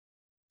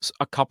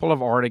a couple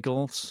of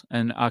articles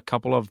and a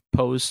couple of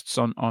posts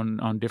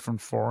on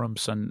different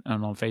forums and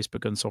on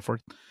Facebook and so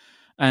forth.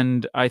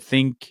 And I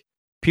think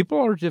people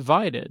are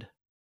divided.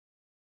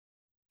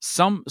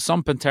 Some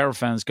Pantera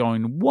fans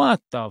going,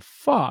 "What the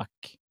fuck?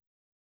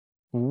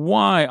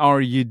 Why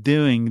are you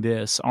doing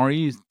this? Are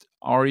you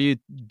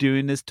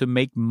doing this to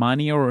make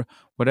money or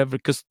whatever?"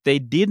 Because they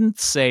didn't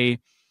say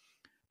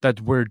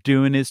that we're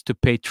doing this to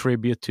pay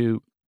tribute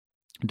to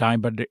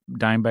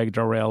Dimebag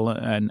Darrell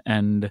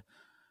and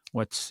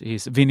what's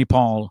his Vinnie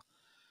Paul.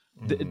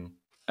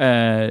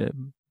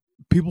 Mm-hmm.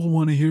 People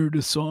want to hear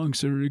the songs,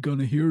 so they're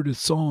gonna hear the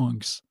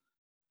songs.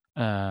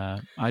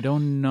 I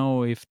don't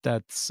know if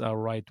that's a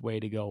right way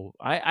to go.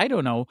 I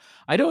don't know.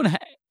 I don't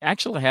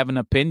actually have an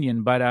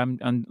opinion, but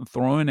I'm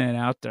throwing it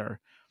out there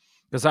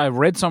because I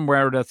read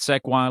somewhere that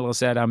Zakk Wylde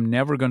said, "I'm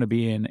never going to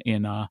be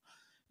in a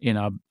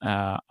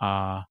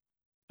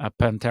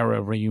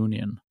Pantera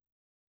reunion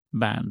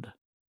band."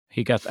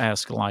 He got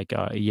asked like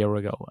a year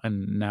ago,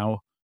 and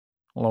now,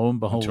 lo and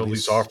behold, until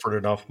he's offered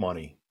enough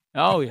money.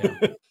 Oh yeah,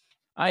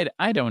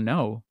 I don't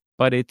know,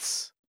 but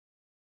it's.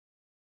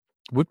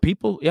 Would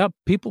people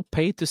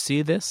pay to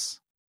see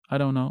this? I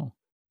don't know.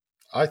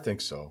 I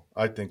think so.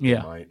 I think they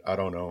might. I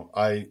don't know.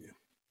 I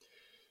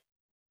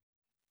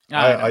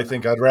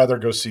think I'd rather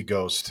go see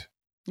Ghost.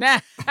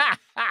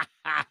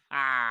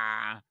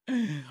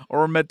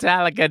 Or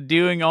Metallica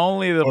doing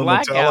only the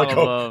Black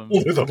Album.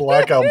 Only the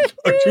Black Album.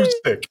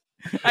 Acoustic.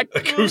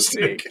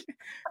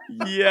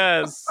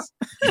 Yes.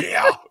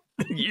 Yeah.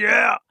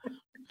 Yeah.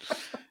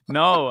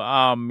 No,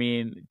 I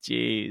mean,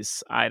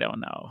 geez, I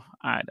don't know.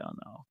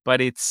 But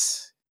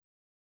it's,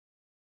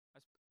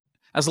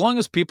 as long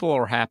as people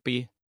are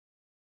happy,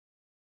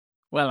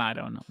 well, I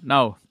don't know.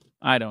 No,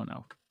 I don't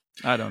know.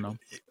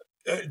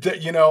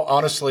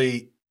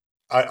 Honestly,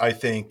 I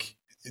think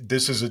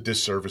this is a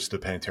disservice to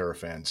Pantera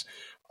fans.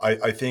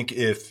 I think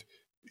if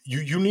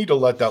you need to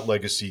let that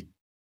legacy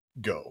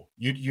go,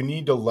 you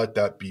need to let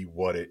that be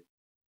what it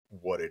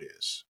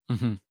is.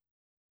 Mm-hmm.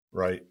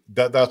 Right.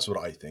 That's what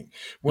I think.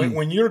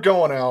 When you're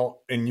going out,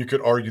 and you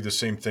could argue the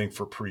same thing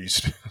for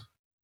Priest,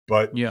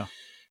 but yeah,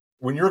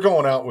 when you're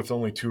going out with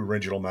only two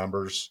original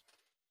members,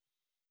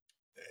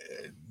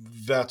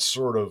 that's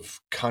sort of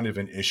kind of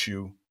an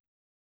issue.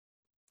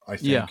 I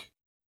think,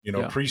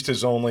 Priest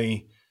is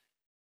only,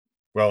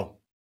 well,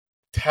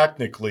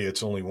 technically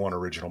it's only one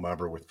original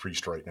member with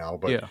Priest right now,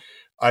 but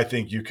I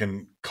think you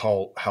can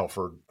call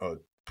Halford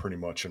pretty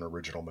much an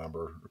original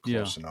member,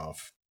 close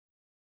enough.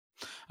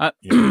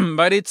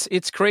 But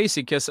it's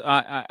crazy because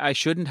I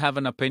shouldn't have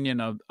an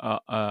opinion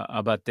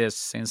about this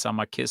since I'm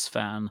a Kiss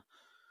fan,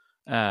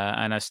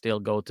 and I still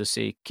go to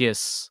see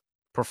Kiss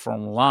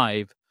perform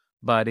live.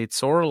 But it's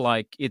sort of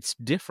like it's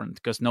different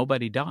because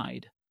nobody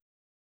died.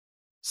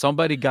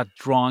 Somebody got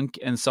drunk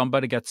and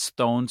somebody got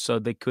stoned, so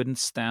they couldn't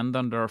stand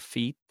on their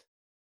feet.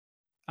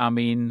 I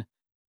mean,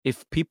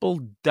 if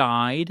people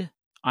died,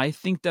 I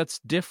think that's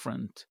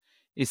different.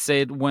 It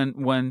said when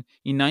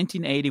in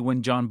 1980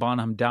 when John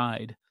Bonham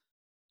died.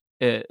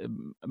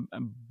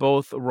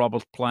 Both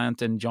Robert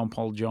Plant and John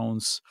Paul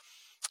Jones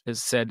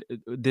said,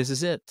 "This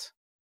is it."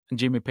 And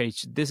Jimmy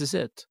Page, "This is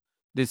it.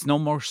 There's no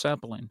more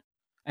Zeppelin."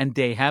 And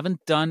they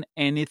haven't done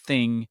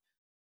anything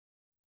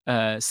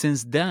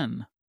since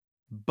then.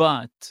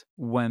 But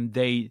when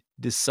they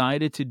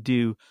decided to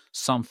do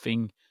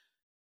something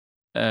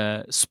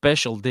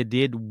special, they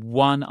did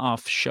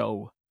one-off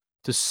show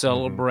to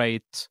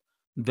celebrate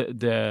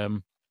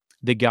the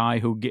guy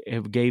who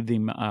gave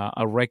them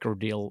a record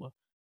deal.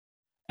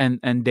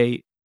 And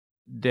they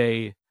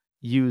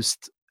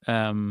used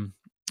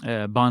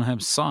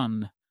Bonham's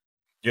son,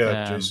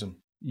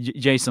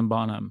 Jason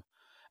Bonham,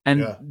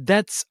 and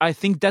I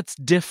think that's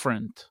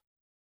different.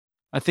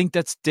 I think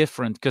that's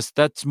different because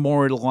that's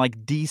more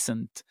like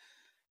decent.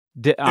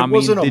 It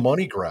wasn't a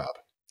money grab.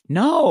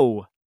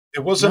 No,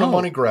 it wasn't a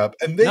money grab,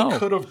 and they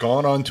could have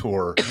gone on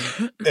tour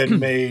and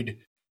made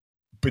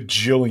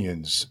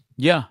bajillions.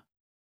 Yeah,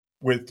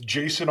 with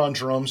Jason on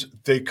drums,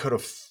 they could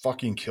have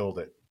fucking killed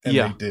it, and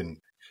they didn't.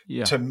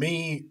 Yeah. To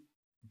me,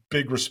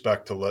 big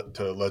respect to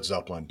Led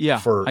Zeppelin.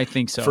 Yeah, I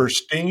think so. For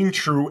staying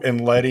true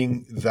and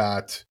letting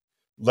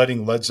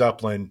Led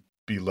Zeppelin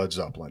be Led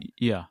Zeppelin.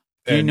 Yeah.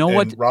 You know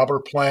what?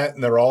 Robert Plant,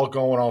 and they're all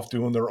going off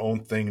doing their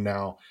own thing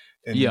now.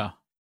 And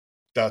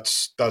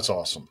that's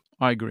awesome.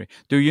 I agree.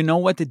 Do you know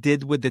what they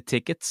did with the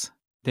tickets?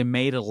 They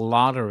made a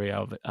lottery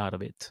out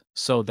of it,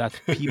 so that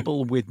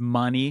people with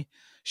money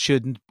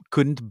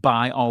couldn't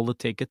buy all the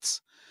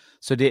tickets.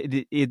 So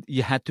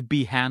you had to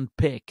be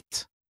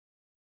handpicked.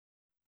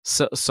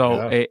 So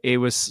it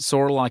was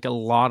sort of like a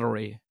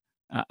lottery.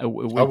 I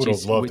would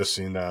have loved to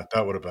seen that.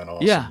 That would have been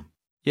awesome.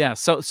 Yeah.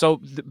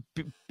 So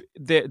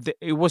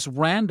it was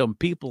random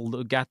people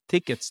who got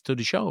tickets to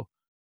the show,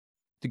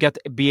 to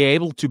be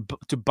able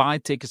to buy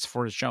tickets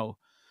for the show.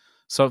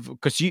 So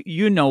because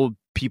you know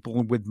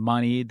people with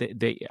money,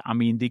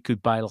 they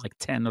could buy like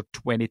 10 or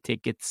 20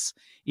 tickets,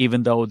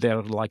 even though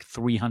they're like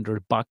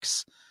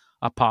 $300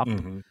 a pop,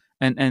 Mm-hmm.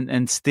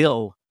 and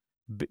still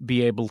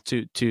be able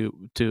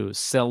to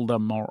sell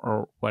them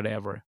or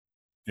whatever.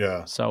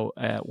 Yeah. So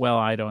well,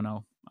 I don't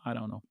know.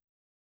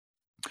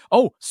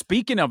 Oh,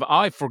 speaking of,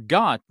 I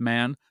forgot,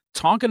 man.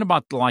 Talking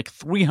about like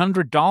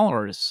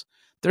 $300.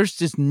 There's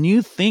this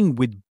new thing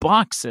with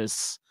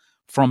boxes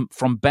from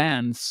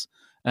bands,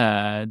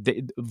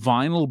 the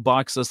vinyl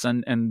boxes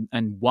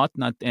and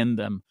whatnot in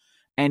them,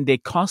 and they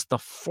cost a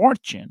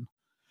fortune.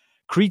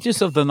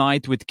 Creatures of the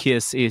Night with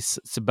Kiss is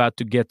about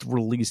to get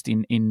released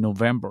in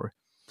November,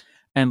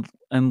 and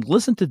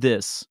listen to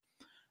this.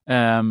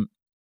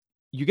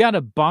 You got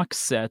a box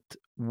set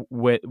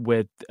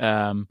with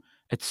a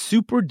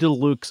super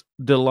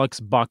deluxe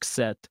box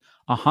set,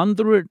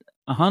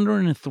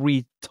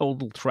 103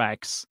 total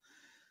tracks,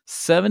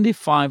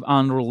 75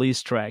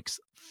 unreleased tracks,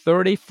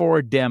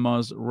 34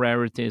 demos,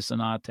 rarities,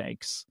 and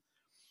outtakes.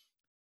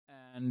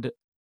 And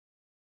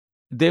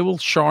they will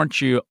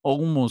charge you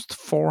almost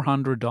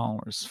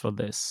 $400 for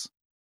this.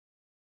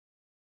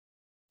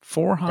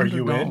 $400. Are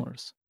you in?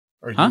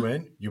 Are you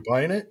in? You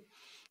buying it?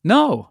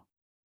 No.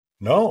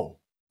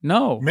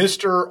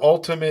 Mr.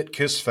 Ultimate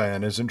Kiss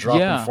fan isn't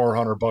dropping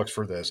 $400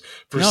 for this.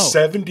 For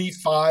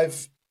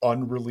 75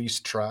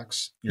 unreleased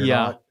tracks, you're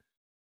not?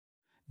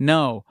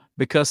 No,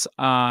 because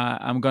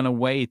I'm going to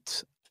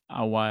wait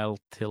a while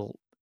till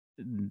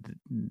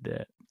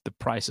the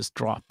prices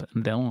drop,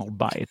 and then I'll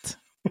buy it.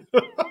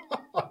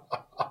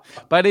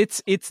 But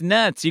it's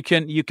nuts. You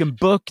can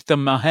book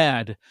them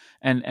ahead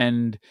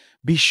and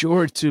be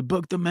sure to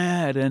book them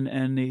ahead,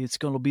 and it's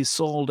going to be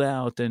sold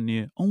out,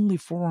 and only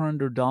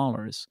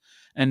 $400.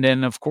 And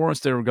then of course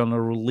they're going to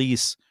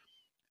release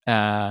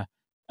a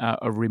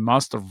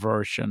remastered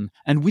version.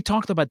 And we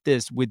talked about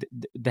this with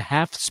the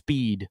half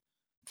speed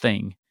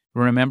thing.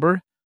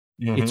 Remember?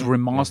 Mm-hmm, it's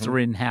remastered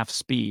in half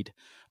speed.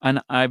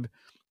 And I've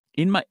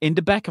in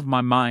the back of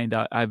my mind,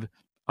 I've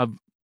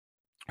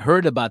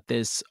heard about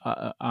this.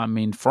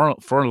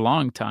 For a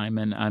long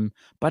time,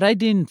 but I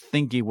didn't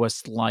think it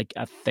was like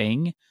a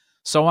thing.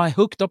 So I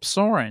hooked up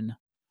Soren,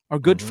 our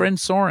good friend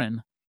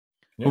Soren,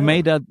 who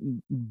made a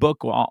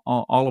book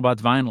all about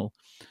vinyl,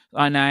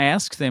 and I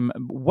asked him,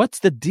 "What's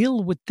the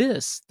deal with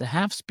this? The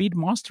half-speed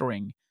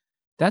mastering?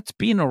 That's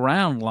been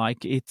around.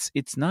 Like it's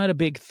not a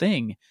big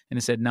thing." And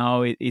he said,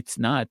 "No, it's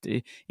not.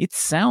 It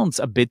sounds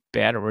a bit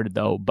better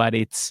though, but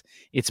it's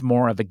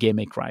more of a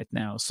gimmick right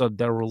now. So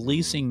they're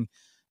releasing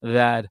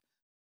that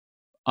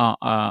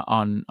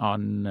on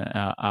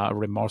a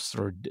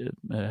remastered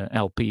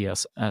LP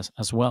as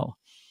well."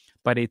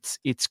 But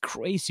it's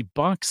crazy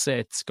box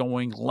sets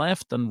going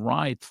left and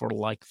right for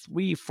like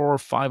 $300,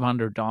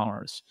 $400,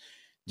 $500.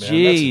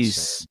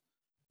 Jeez,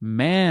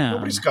 man!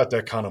 Nobody's got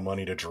that kind of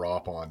money to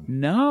drop on.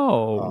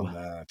 On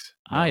that.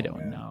 I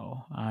don't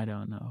know.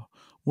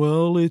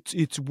 Well,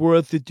 it's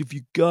worth it if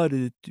you got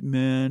it,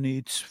 man.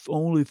 It's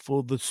only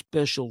for the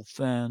special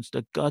fans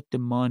that got the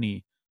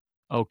money.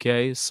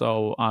 Okay,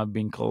 so I've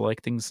been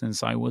collecting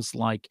since I was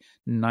like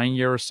 9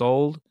 years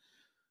old.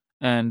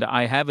 And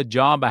I have a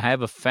job. I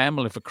have a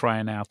family, for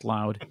crying out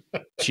loud.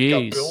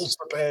 Jeez. Got bills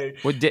to pay.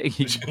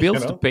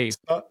 Bills to pay.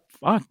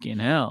 Fucking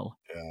hell.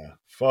 Yeah.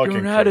 Fucking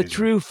You're not crazy. a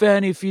true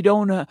fan if you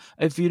don't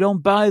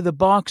buy the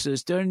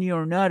boxes. Then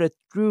you're not a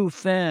true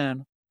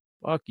fan.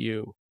 Fuck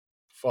you.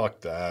 Fuck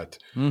that.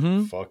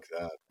 Mm-hmm. Fuck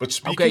that. But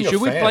speaking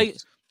of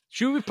fans,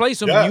 should we play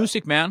some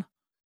music, man?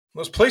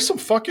 Let's play some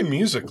fucking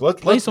music.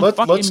 Let's music.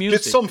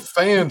 Get some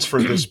fans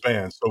for this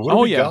band. So what do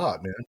we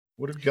got, man?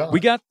 What have you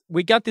got?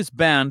 We got this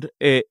band.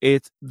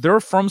 They're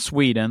from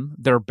Sweden.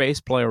 Their bass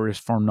player is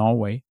from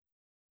Norway.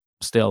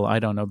 Still, I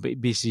don't know,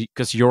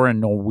 because you're a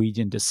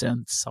Norwegian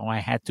descent, so I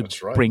had to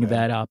bring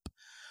that up.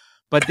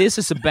 But this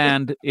is a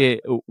band.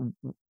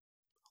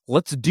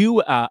 Let's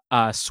do a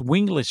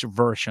Swinglish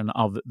version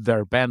of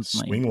their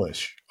band's name.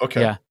 Swinglish,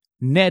 okay. Yeah,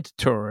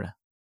 Nedtur.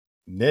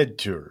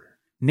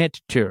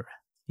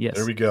 Yes.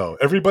 There we go.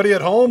 Everybody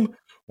at home,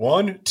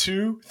 1,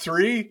 2,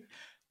 3.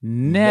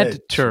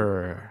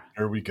 Nedtur.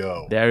 There we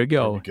go.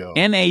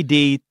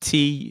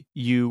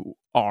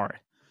 Nadtur.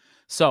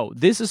 So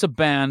this is a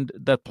band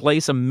that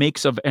plays a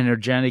mix of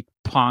energetic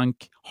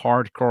punk,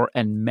 hardcore,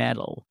 and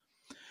metal.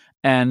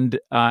 And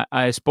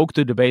I spoke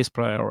to the bass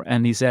player,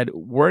 and he said,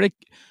 we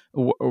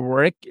kind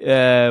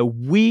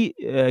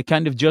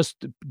of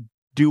just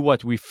do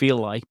what we feel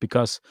like,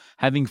 because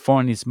having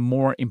fun is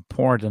more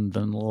important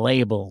than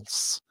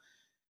labels.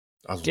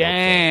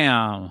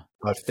 Damn.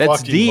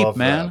 That's deep,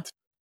 man.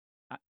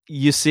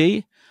 You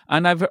see?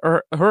 And I've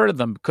heard of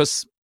them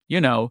because,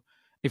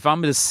 if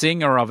I'm the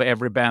singer of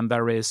every band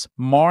there is,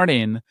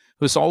 Martin,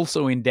 who's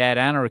also in Dead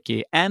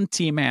Anarchy and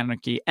Team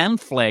Anarchy and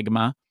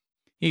Phlegma,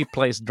 he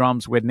plays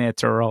drums with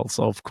Nedtur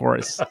also, of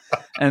course.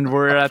 And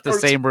we're at the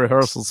same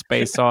rehearsal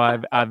space, so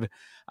I've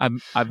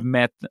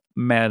met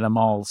them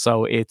all.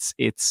 So it's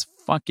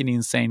fucking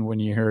insane when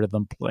you hear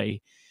them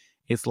play.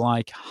 It's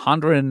like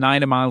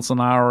 190 miles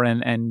an hour,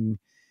 and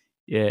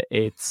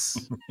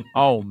it's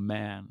oh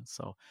man.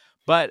 So,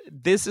 but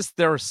this is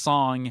their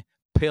song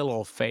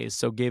Pillow Face.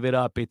 So give it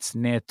up. It's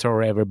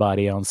Netter,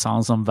 everybody, on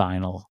Sounds on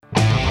Vinyl.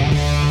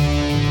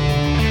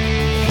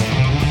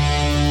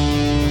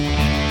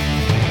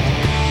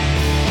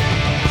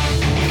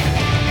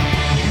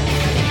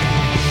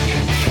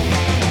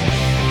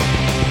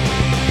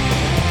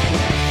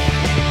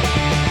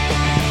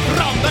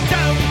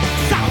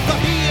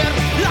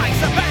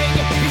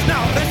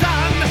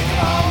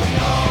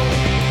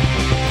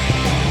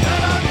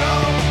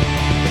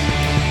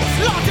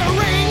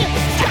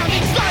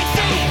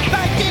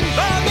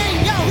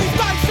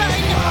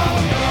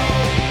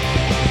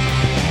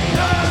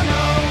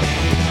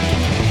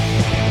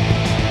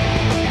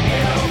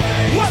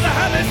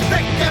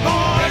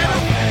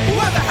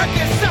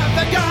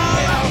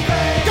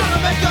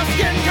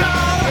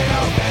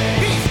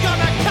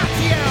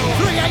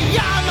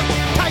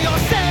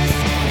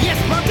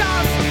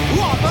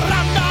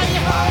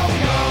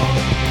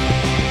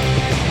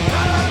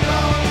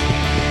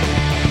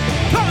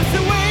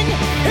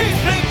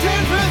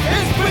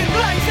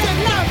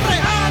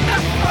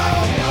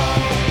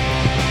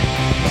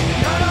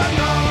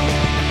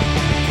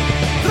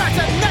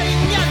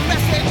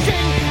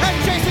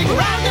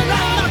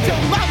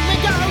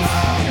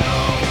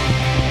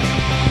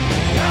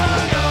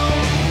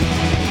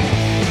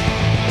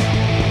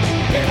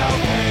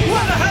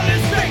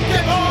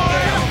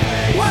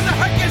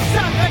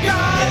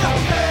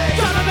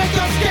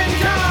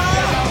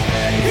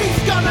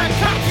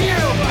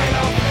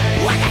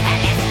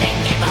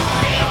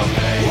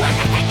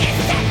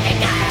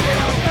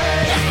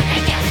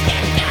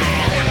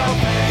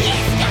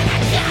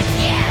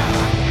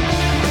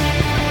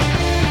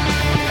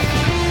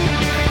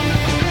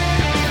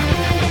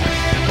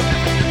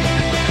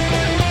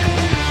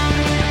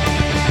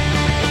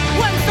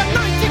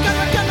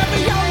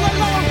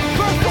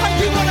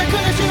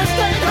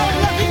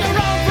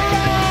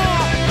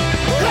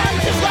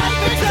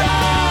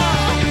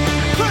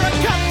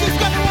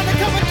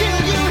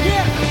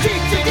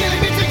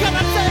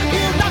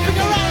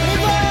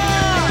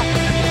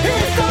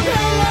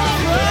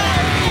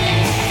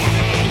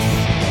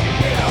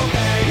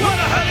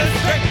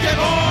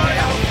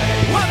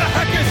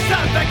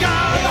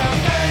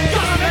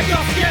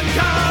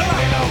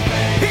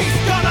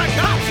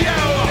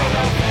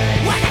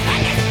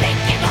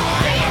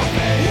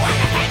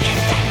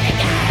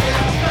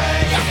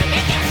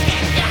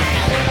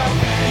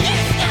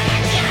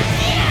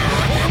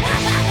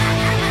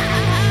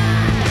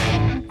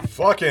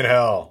 Fucking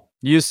hell.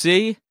 You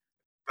see?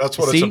 That's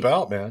what it's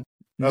about, man.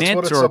 That's Net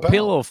what it's or about.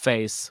 Pillow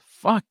Face.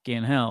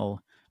 Fucking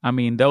hell. I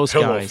mean, those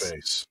Pillow guys.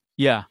 Face.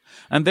 Yeah.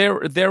 And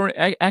they're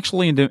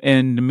actually in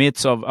the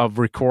midst of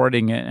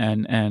recording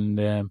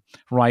and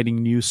writing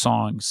new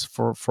songs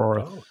for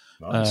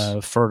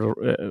nice. further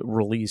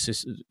release.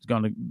 Is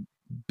going to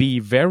be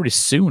very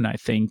soon, I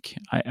think.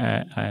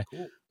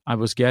 Cool. I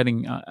was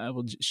getting I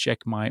will just check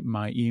my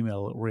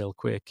email real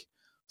quick.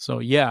 So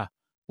yeah,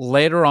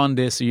 later on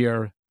this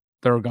year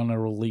they're gonna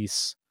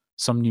release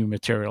some new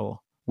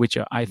material, which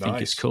I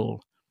think is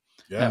cool.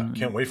 Yeah,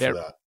 can't wait for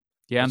that.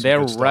 Yeah, and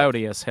they're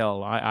rowdy as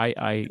hell.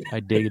 I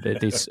dig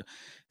that. It's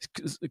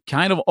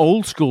kind of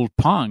old school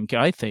punk,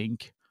 I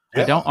think.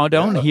 Yeah, I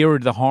don't hear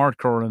the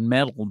hardcore and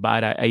metal,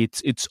 but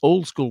it's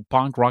old school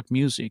punk rock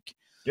music.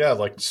 Yeah,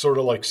 like sort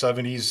of like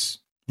 70s,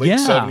 late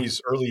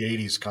 70s, early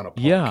 80s kind of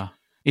punk. Yeah.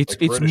 It's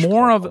like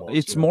more of almost,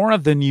 it's more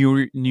of the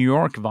New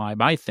York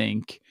vibe, I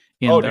think.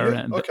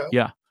 Okay.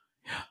 Yeah,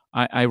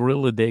 I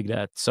really dig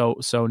that. So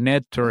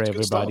Netter,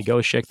 everybody,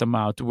 go check them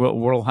out.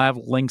 We'll have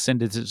links in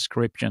the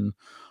description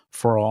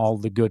for all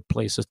the good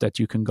places that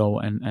you can go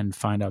and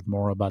find out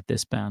more about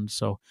this band.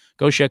 So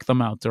go check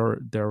them out.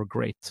 They're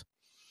great.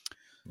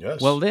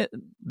 Yes. Well,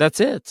 that's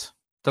it.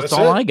 That's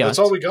all I got. That's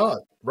all we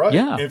got. Right.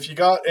 Yeah. If you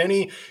got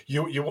any,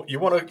 you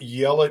want to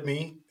yell at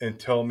me and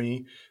tell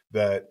me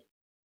that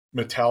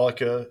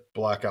Metallica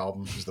Black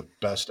Album is the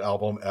best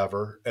album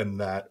ever, and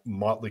that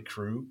Motley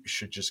Crue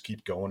should just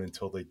keep going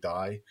until they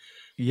die.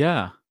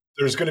 Yeah.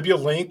 There's going to be a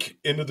link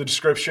into the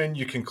description.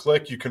 You can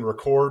click, you can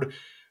record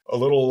a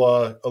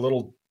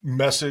little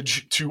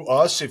message to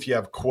us. If you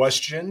have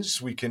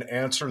questions, we can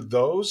answer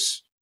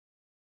those.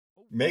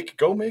 Make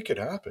it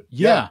happen.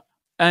 Yeah.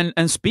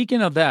 And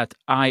speaking of that,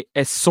 I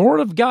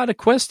sort of got a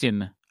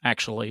question,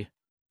 actually.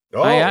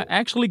 Oh. I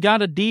actually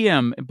got a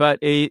DM, but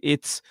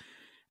it's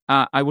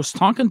I was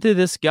talking to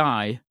this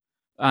guy,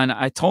 and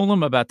I told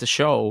him about the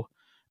show,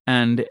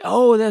 and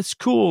that's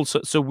cool.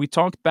 So we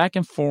talked back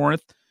and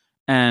forth,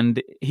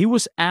 and he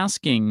was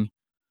asking,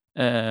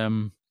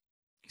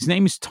 his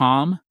name is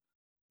Tom.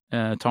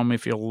 Tom,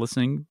 if you're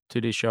listening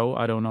to this show,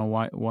 I don't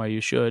know why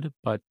you should,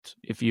 but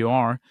if you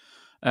are,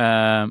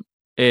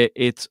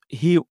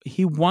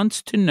 he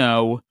wants to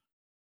know.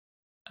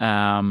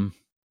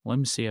 Let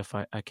me see if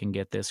I can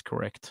get this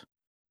correct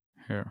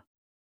here.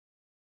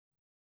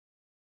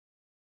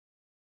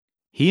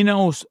 He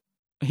knows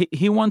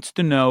he wants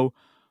to know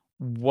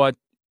what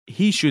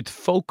he should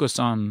focus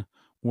on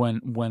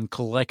when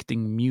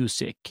collecting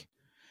music?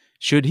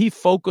 Should he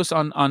focus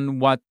on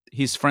what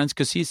his friends,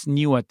 because he's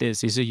new at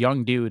this, he's a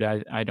young dude.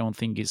 I don't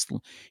think he's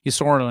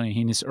sort of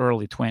in his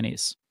early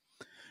 20s.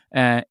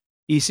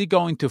 Is he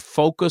going to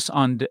focus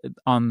on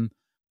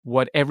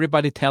what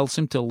everybody tells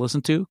him to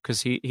listen to?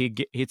 Because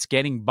it's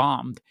getting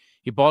bombed.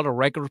 He bought a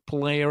record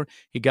player.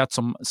 He got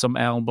some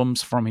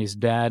albums from his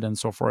dad and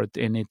so forth,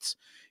 and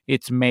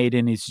it's made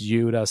in his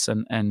Judas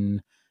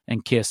and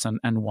Kiss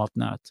and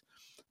whatnot.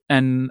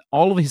 And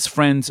all of his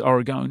friends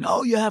are going,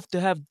 "Oh, you have to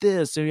have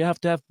this, or you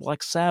have to have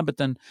Black Sabbath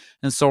and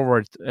so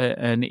forth."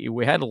 And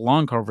we had a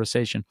long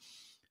conversation,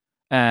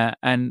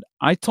 and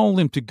I told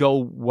him to go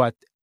with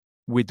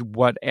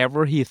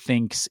whatever he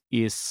thinks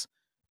is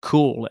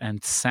cool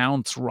and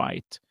sounds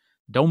right.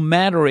 Don't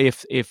matter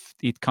if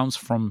it comes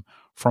from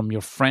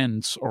your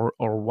friends or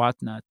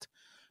whatnot.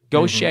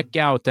 Go check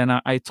out.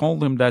 And I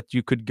told him that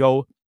you could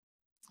go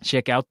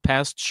check out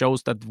past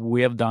shows that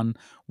we have done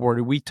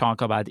where we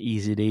talk about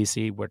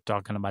AC/DC, we're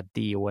talking about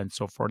Dio and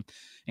so forth,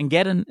 and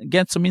get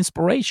some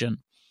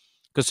inspiration,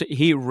 because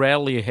he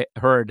rarely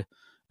heard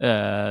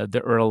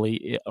the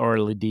early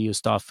Dio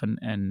stuff,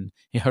 and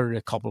he heard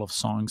a couple of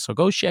songs. So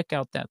go check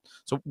out that.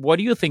 So what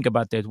do you think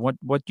about that?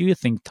 What do you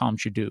think Tom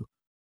should do?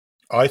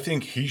 I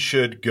think he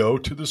should go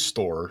to the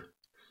store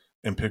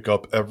and pick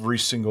up every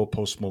single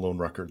Post Malone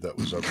record that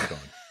was ever done.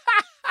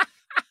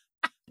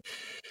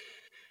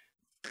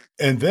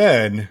 And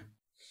then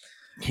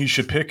he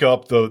should pick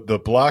up the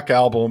Black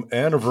Album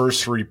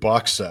anniversary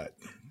box set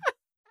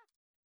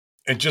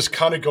and just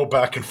kind of go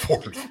back and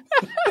forth.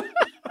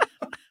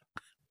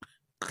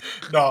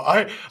 No,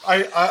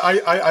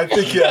 I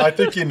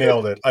think you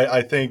nailed it.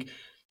 I think,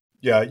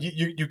 yeah,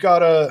 you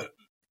gotta.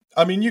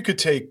 I mean, you could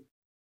take,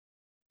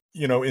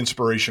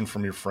 inspiration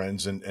from your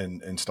friends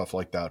and stuff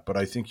like that, but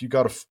I think you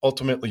gotta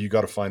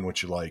find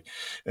what you like,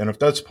 and if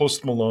that's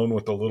Post Malone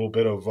with a little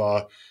bit of,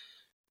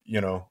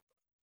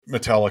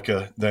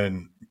 Metallica,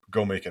 then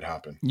go make it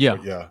happen. Yeah.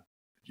 But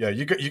yeah.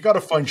 You got to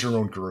find your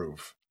own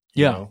groove.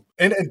 Yeah.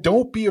 And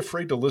don't be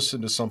afraid to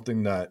listen to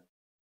something that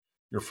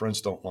your friends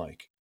don't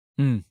like.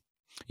 Mm.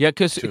 Yeah.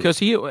 Cause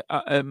he,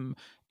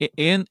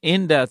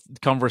 in that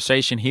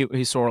conversation,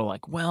 he's sort of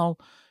like, well,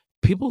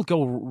 people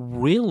they're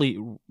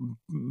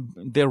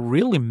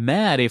really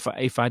mad if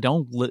I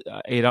don't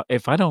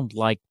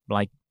like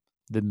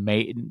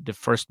the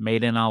first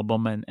Maiden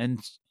album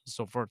and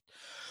so forth.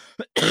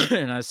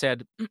 And I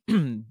said,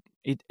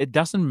 it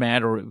doesn't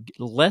matter.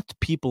 Let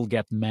people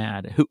get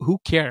mad. Who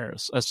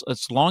cares?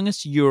 As long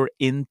as you're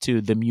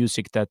into the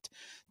music that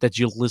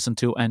you listen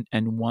to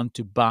and want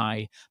to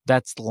buy,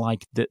 that's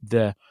like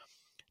the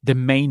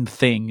main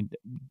thing.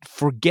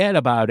 Forget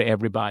about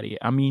everybody.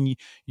 I mean,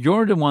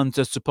 you're the ones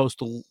that's supposed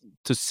to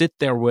sit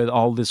there with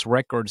all these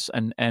records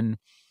and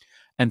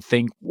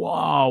think,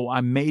 wow,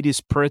 I made this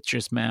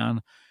purchase,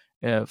 man.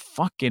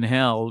 Fucking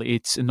hell,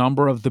 it's a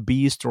Number of the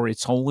Beast, or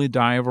it's Holy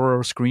Diver,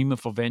 or Screaming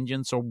for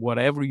Vengeance, or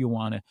whatever you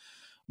want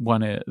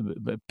to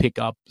pick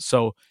up.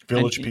 So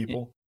Village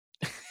People.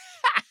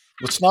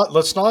 let's not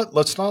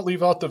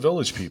leave out the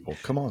Village People.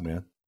 Come on,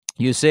 man.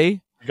 You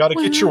see, you got to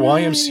get your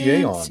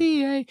YMCA on.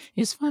 YMCA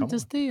is fun to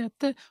stay at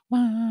the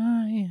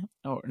Y.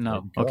 Oh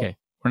no, okay,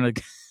 we're not.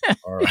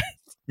 All right.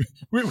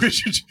 We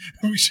should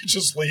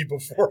just leave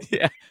before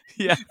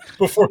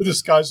before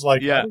this guy's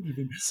like,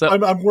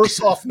 I'm worse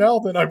off now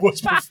than I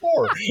was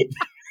before.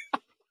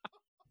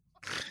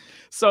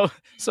 So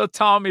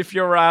Tom, if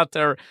you're out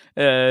there,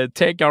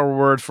 take our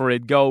word for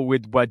it. Go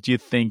with what you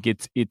think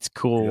it's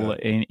cool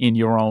in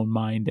your own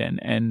mind,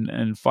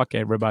 and fuck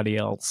everybody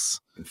else.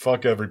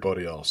 Fuck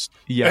everybody else.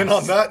 Yes. And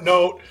on that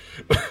note,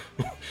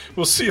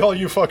 we'll see all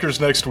you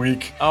fuckers next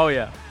week. Oh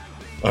yeah.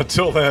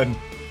 Until then.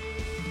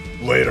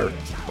 Later.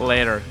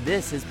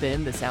 This has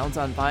been the Sounds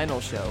on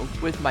Vinyl show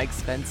with Mike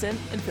Svensson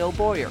and Phil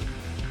Boyer,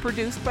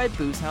 produced by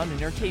Boozehound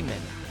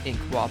Entertainment in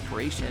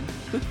cooperation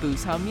with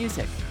Boozehound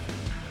Music.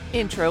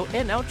 Intro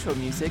and outro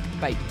music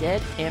by Dead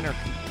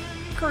Anarchy,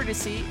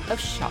 courtesy of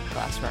Shot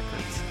Glass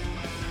Records.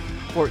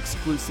 For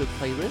exclusive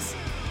playlists,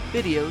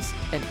 videos,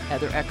 and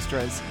other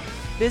extras,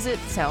 visit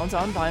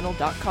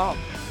soundsonvinyl.com.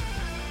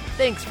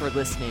 Thanks for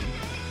listening,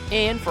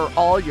 and for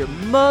all your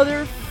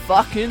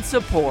motherfucking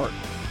support.